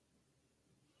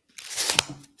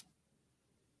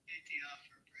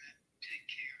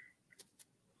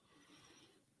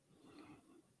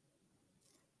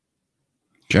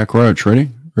 Jack Roach, ready?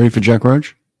 Ready for Jack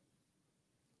Roach?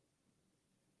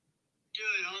 Do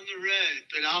it on the road,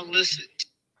 but I'll listen.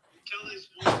 Tell his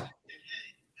wife that,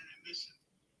 hey, and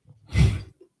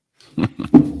I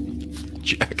miss him.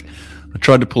 Jack. I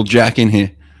tried to pull Jack in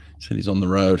here. Said he's on the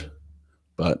road.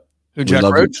 But who, Jack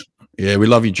Roach? Yeah, we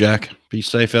love you, Jack. Be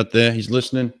safe out there. He's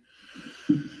listening.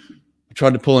 I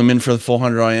tried to pull him in for the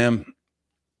 400 IM,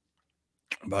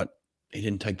 but he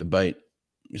didn't take the bait.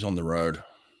 He's on the road.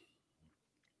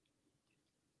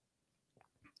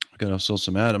 I saw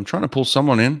some ad. I'm trying to pull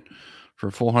someone in for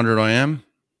 400 IM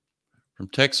from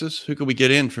Texas. Who could we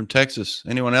get in from Texas?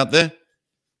 Anyone out there?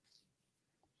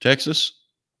 Texas?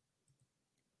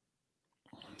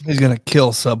 He's going to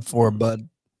kill sub 4, bud.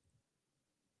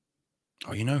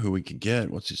 Oh, you know who we could get?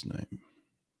 What's his name?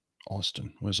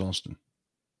 Austin. Where's Austin?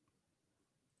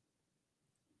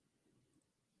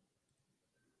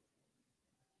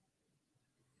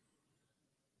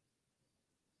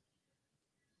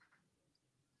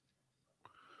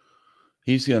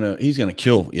 He's gonna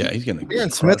kill. Yeah, he's gonna. Aaron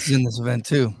Smith is in this event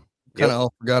too. Kind of Yep.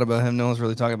 all forgot about him. No one's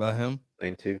really talking about him.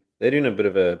 Lane 2. They're doing a bit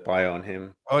of a buy on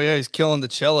him. Oh yeah, he's killing the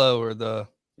cello or the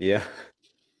Yeah.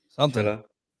 something. Cello.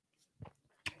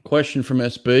 Question from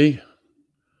SB.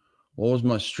 What was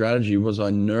my strategy? Was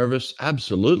I nervous?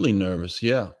 Absolutely nervous.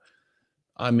 Yeah.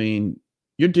 I mean,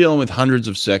 you're dealing with hundreds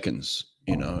of seconds,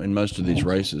 you know, in most of these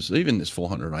races. Even this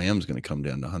 400 IM is going to come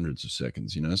down to hundreds of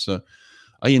seconds, you know. So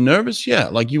are you nervous? Yeah.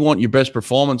 Like you want your best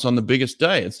performance on the biggest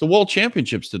day. It's the World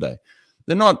Championships today.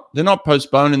 They're not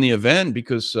postponing the event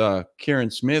because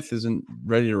Kieran Smith isn't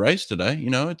ready to race today.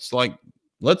 You know, it's like,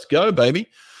 let's go, baby.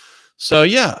 So,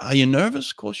 yeah, are you nervous?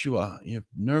 Of course you are. You're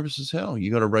nervous as hell.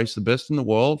 You got to race the best in the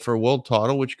world for a world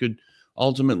title, which could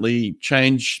ultimately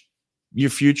change your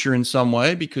future in some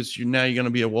way because now you're going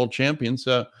to be a world champion.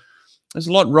 So there's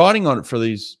a lot riding on it for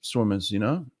these swimmers, you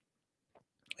know.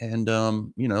 And,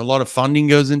 you know, a lot of funding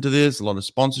goes into this, a lot of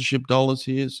sponsorship dollars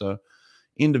here. So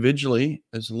individually,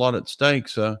 there's a lot at stake.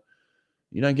 So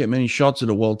you don't get many shots at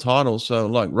a world title. So,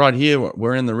 like right here,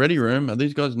 we're in the ready room. Are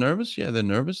these guys nervous? Yeah, they're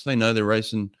nervous. They know they're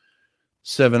racing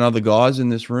 7 other guys in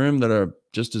this room that are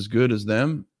just as good as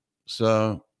them.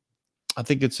 So I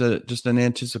think it's just an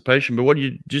anticipation. But what do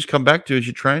you just come back to is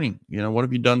your training. You know, what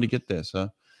have you done to get there? So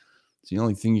it's the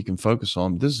only thing you can focus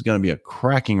on. This is going to be a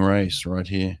cracking race right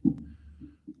here.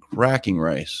 Cracking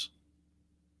race.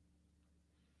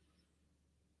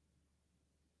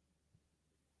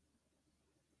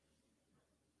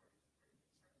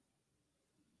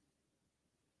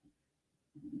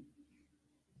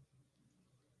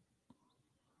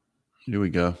 Here we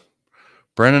go.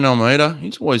 Brandon Almeida,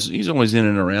 he's always in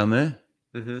and around there.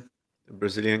 Mm-hmm. The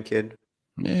Brazilian kid.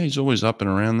 Yeah, he's always up and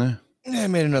around there. Yeah,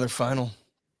 made another final.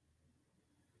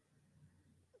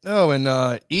 Oh,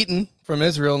 and Eaton from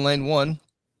Israel in lane 1.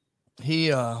 He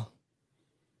Come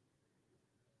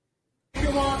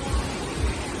on.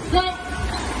 Go.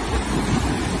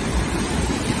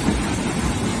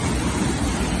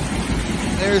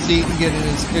 there's Eaton getting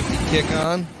his 50 kick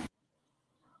on.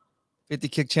 50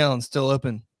 kick challenge still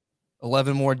open.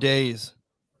 11 more days.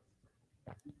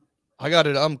 I got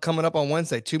it. I'm coming up on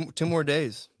Wednesday. Two more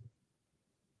days.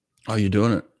 Oh, you're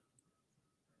doing it?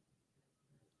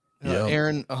 Yeah.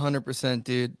 Aaron, 100%,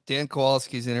 dude. Dan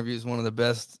Kowalski's interview is one of the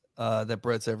best that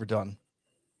Brett's ever done.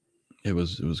 It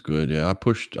was good. Yeah, I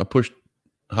pushed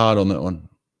hard on that one.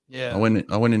 Yeah,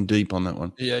 I went in deep on that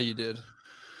one. Yeah, you did.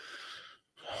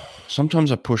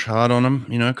 Sometimes I push hard on them,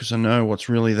 you know, because I know what's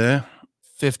really there.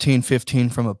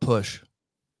 15-15 from a push.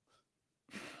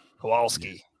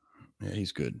 Kowalski. Yeah,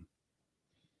 he's good.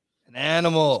 An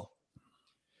animal.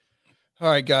 All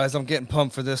right, guys, I'm getting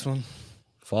pumped for this one.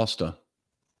 Foster.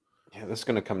 Yeah, this is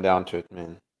going to come down to it,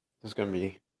 man. This is going to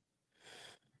be...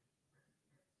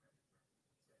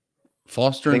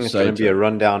 Foster I think and it's going to Sato. be a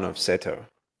rundown of Seto.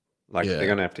 Like, Yeah. they're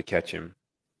going to have to catch him.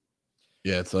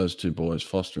 Yeah, it's those two boys,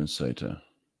 Foster and Sato.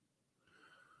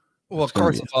 Well, It's gonna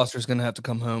Carson be- Foster's going to have to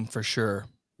come home for sure.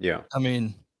 Yeah, I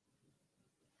mean,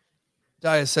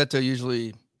 Diaceto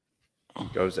usually,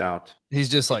 goes out. he's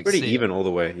just like, Pretty see it. even all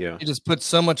the way, yeah. He just puts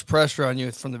so much pressure on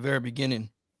you from the very beginning.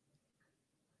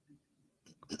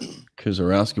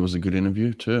 Kuzarowski was a good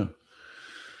interview too.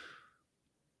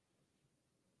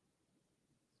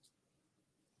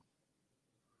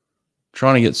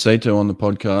 Trying to get Sato on the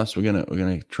podcast. We're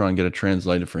gonna try and get a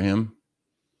translator for him.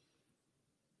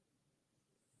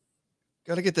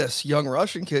 Got to get this young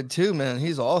Russian kid too, man.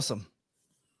 He's awesome.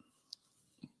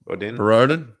 Bodin?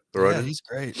 Borodin? Yeah, Borodin? he's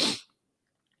great.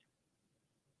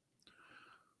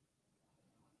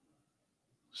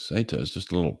 Sato's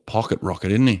just a little pocket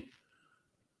rocket, isn't he?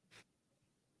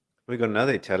 We got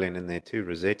another Italian in there too,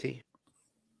 Rossetti.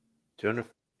 Turner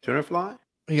fly?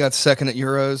 He got second at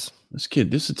Euros.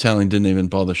 This Italian didn't even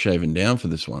bother shaving down for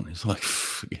this one. He's like,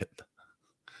 forget that.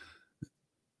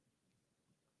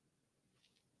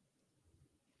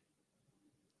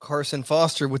 Carson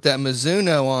Foster with that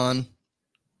Mizuno on.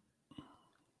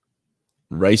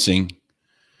 Racing.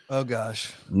 Oh,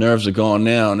 gosh. Nerves are gone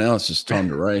now. Now it's just time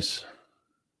to race.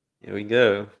 Here we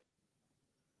go.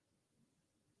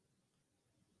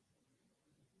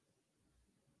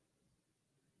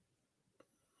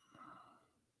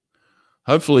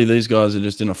 Hopefully these guys are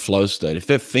just in a flow state. If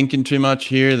they're thinking too much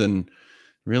here, then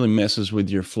it really messes with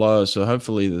your flow. So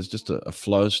hopefully there's just a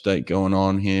flow state going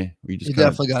on here. You just You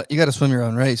definitely got to swim your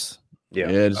own race.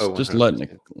 Yeah, just letting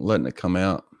it come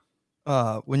out.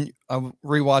 When I'm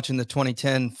rewatching the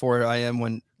 2010 Ford IM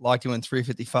when Lochte went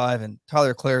 355 and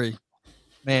Tyler Clary,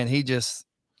 man,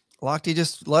 Lochte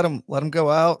just let him go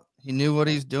out. He knew what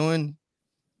he's doing,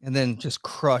 and then just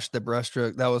crushed the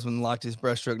breaststroke. That was when Lochte's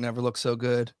breaststroke never looked so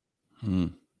good.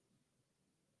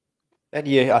 That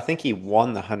year, I think he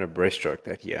won the 100 breaststroke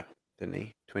that year, didn't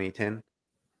he? 2010.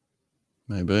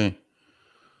 Maybe.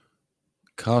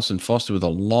 Carson Foster with a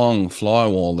long fly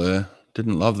wall there.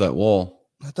 Didn't love that wall.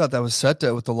 I thought that was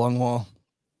Seto with the long wall.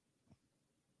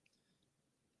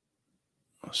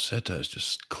 Seto's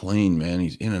just clean, man.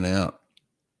 He's in and out.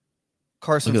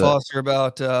 Carson Foster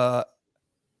about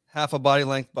half a body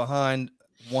length behind,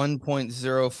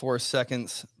 1.04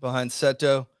 seconds behind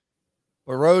Seto.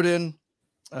 Borodin,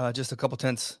 just a couple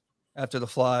tenths after the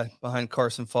fly behind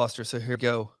Carson Foster. So here we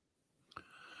go.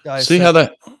 Guys, see how they,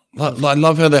 I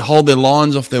love how they hold their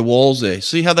lines off their walls there.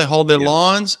 See how they hold their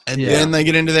lines and then they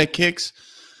get into their kicks?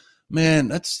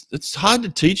 Man, it's hard to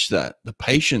teach that, the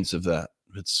patience of that.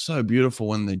 It's so beautiful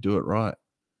when they do it right.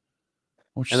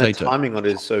 And the timing on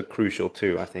it is so crucial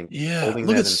too, I think. Yeah,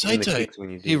 look at Saito.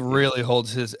 He really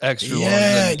holds his extra line.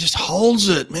 Yeah, he just holds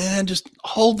it, man. Just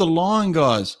hold the line,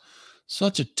 guys.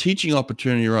 Such a teaching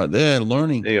opportunity right there,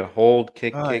 learning. Yeah, hold,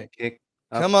 kick, All kick.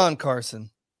 Up. Come on, Carson.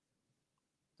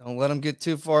 Don't let him get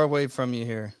too far away from you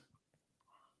here.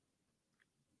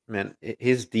 Man,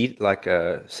 his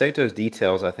Sato's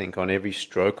details, I think, on every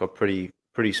stroke are pretty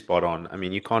spot on. I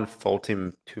mean, you can't fault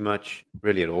him too much,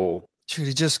 really, at all. Dude,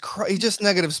 he just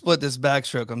negative split this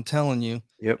backstroke. I'm telling you.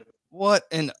 Yep. What?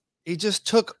 And he just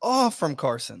took off from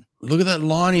Carson. Look at that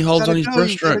line he holds on his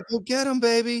breaststroke. Go get him,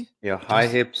 baby. Yeah, high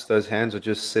hips. Those hands are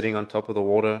just sitting on top of the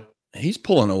water. He's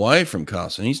pulling away from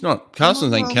Carson. He's not.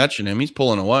 Carson ain't catching him. He's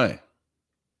pulling away.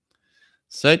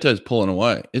 Sato's pulling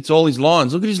away. It's all his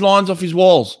lines. Look at his lines off his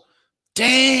walls.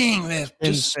 Dang, they're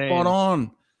just spot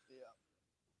on.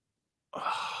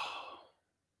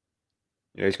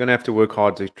 Yeah, he's going to have to work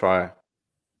hard to try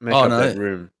make up that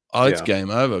room. Oh, it's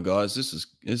game over, guys.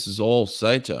 This is all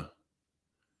Sato.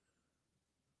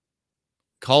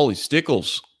 Coley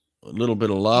Stickles, a little bit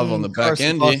of love on the back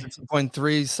end here.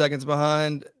 2.3 seconds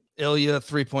behind. Ilya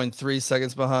 3.3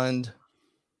 seconds behind.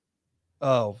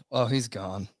 Oh, he's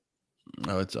gone.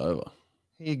 Oh, it's over.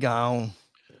 He gone.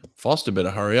 Foster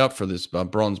better hurry up for this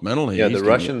bronze medal here. Yeah, the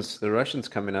Russians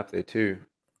coming up there too,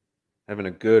 having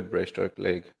a good breaststroke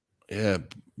leg. Yeah,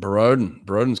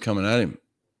 Borodin's coming at him.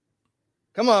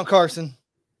 Come on, Carson.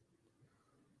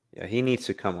 Yeah, he needs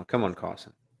to come on. Come on,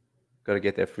 Carson. Got to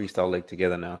get that freestyle leg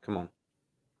together now. Come on.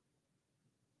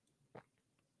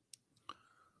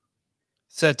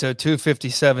 Seto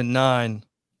 2:57.9.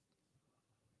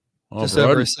 Just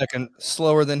over a second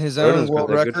slower than his own world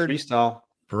record. Freestyle.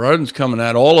 Borodin's coming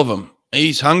at all of them.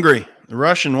 He's hungry. The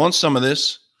Russian wants some of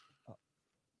this.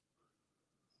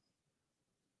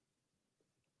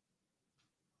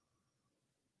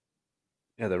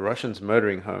 Yeah, the Russians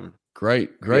motoring home.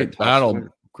 Great battle.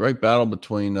 Great battle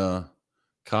between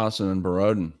Carson and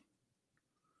Borodin.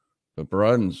 But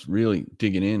Borodin's really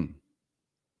digging in.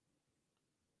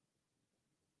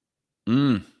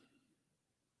 They're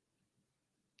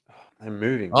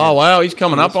moving. Oh, wow. He's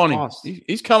coming up on him.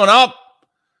 He's coming up.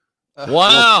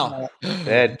 Wow.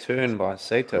 Bad turn by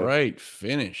Sato. Great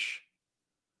finish.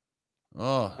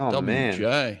 Oh WJ.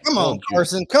 Man. Come on,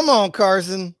 Carson. Come on,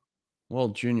 Carson.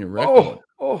 World junior record.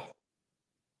 Oh.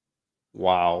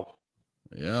 Wow.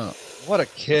 Yeah. What a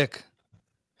kick.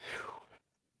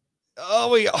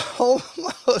 Oh, he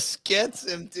almost gets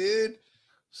him, dude.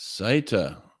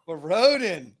 Sato.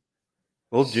 Borodin.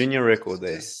 World junior record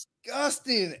there.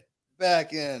 Disgusting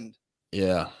back end.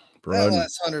 Yeah. Borodin. That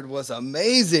last 100 was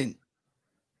amazing.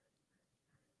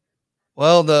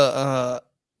 Well, the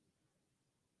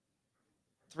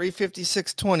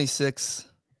 3:56.26.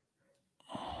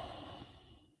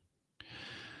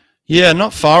 Yeah,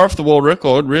 not far off the world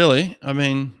record, really. I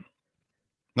mean,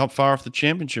 not far off the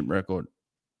championship record.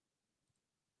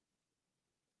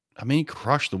 I mean, he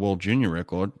crushed the world junior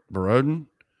record, Borodin.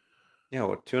 Yeah,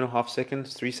 what, 2.5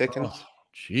 seconds, 3 seconds? Oh,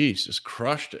 jeez, just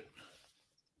crushed it.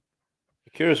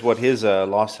 I'm curious what his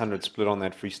last 100 split on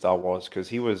that freestyle was, because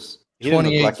he didn't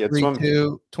look like he had swum.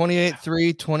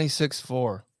 28.3,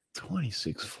 26.4.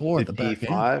 26.4 at the back end.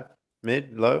 P5,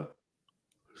 mid, low.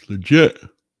 It's legit.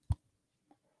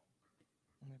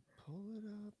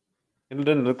 It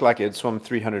didn't look like he had swum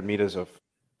 300 meters of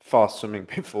fast swimming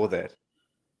before that.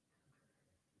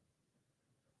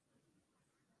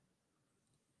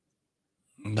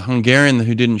 The Hungarian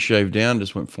who didn't shave down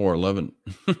just went 4:11.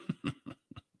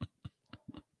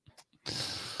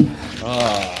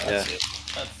 Yeah.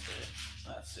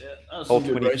 That's it. Whole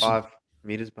 25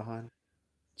 meters behind.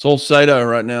 It's all Sato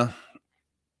right now.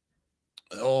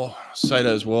 Oh,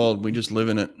 Sato's world. We just live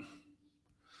in it.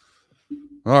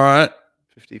 All right.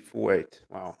 54.8.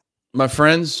 Wow. My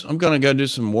friends, I'm going to go do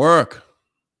some work.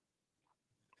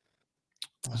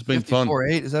 It's been fun.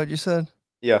 54.8, is that what you said?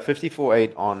 Yeah,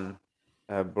 54.8 on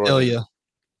Ilya.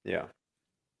 Yeah.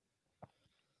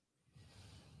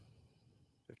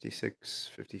 56,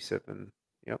 57.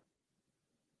 Yep.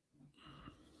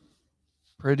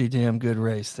 Pretty damn good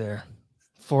race there.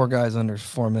 4 guys under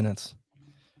 4 minutes.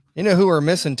 You know who we're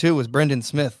missing too was Brendan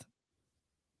Smith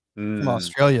from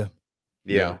Australia.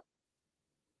 Yeah.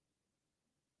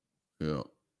 Yeah.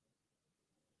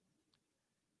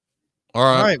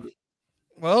 All right.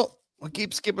 Well, we'll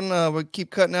keep skipping. We'll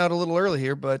keep cutting out a little early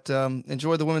here, but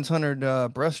enjoy the women's 100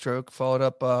 breaststroke, followed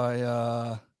up by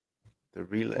the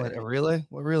relay. What, a relay?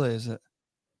 What relay is it?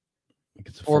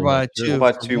 It's 4x2.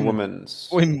 4x2 women's.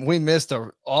 We missed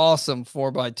an awesome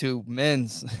 4x2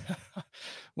 men's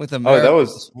with Oh, America that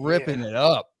was ripping it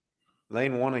up.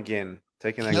 Lane 1 again,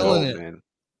 taking that Killing gold, it. man.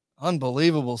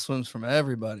 Unbelievable swims from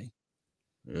everybody.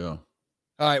 Yeah.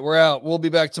 All right, we're out. We'll be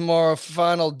back tomorrow.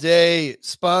 Final day.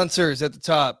 Sponsors at the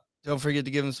top. Don't forget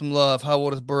to give him some love. How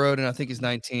old is Borodin? I think he's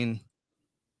 19.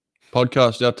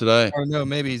 Podcast out today. Or no,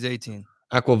 maybe he's 18.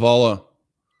 Aquavolo.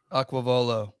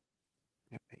 Aquavolo.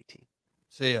 Yep, 18.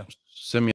 See ya. Send me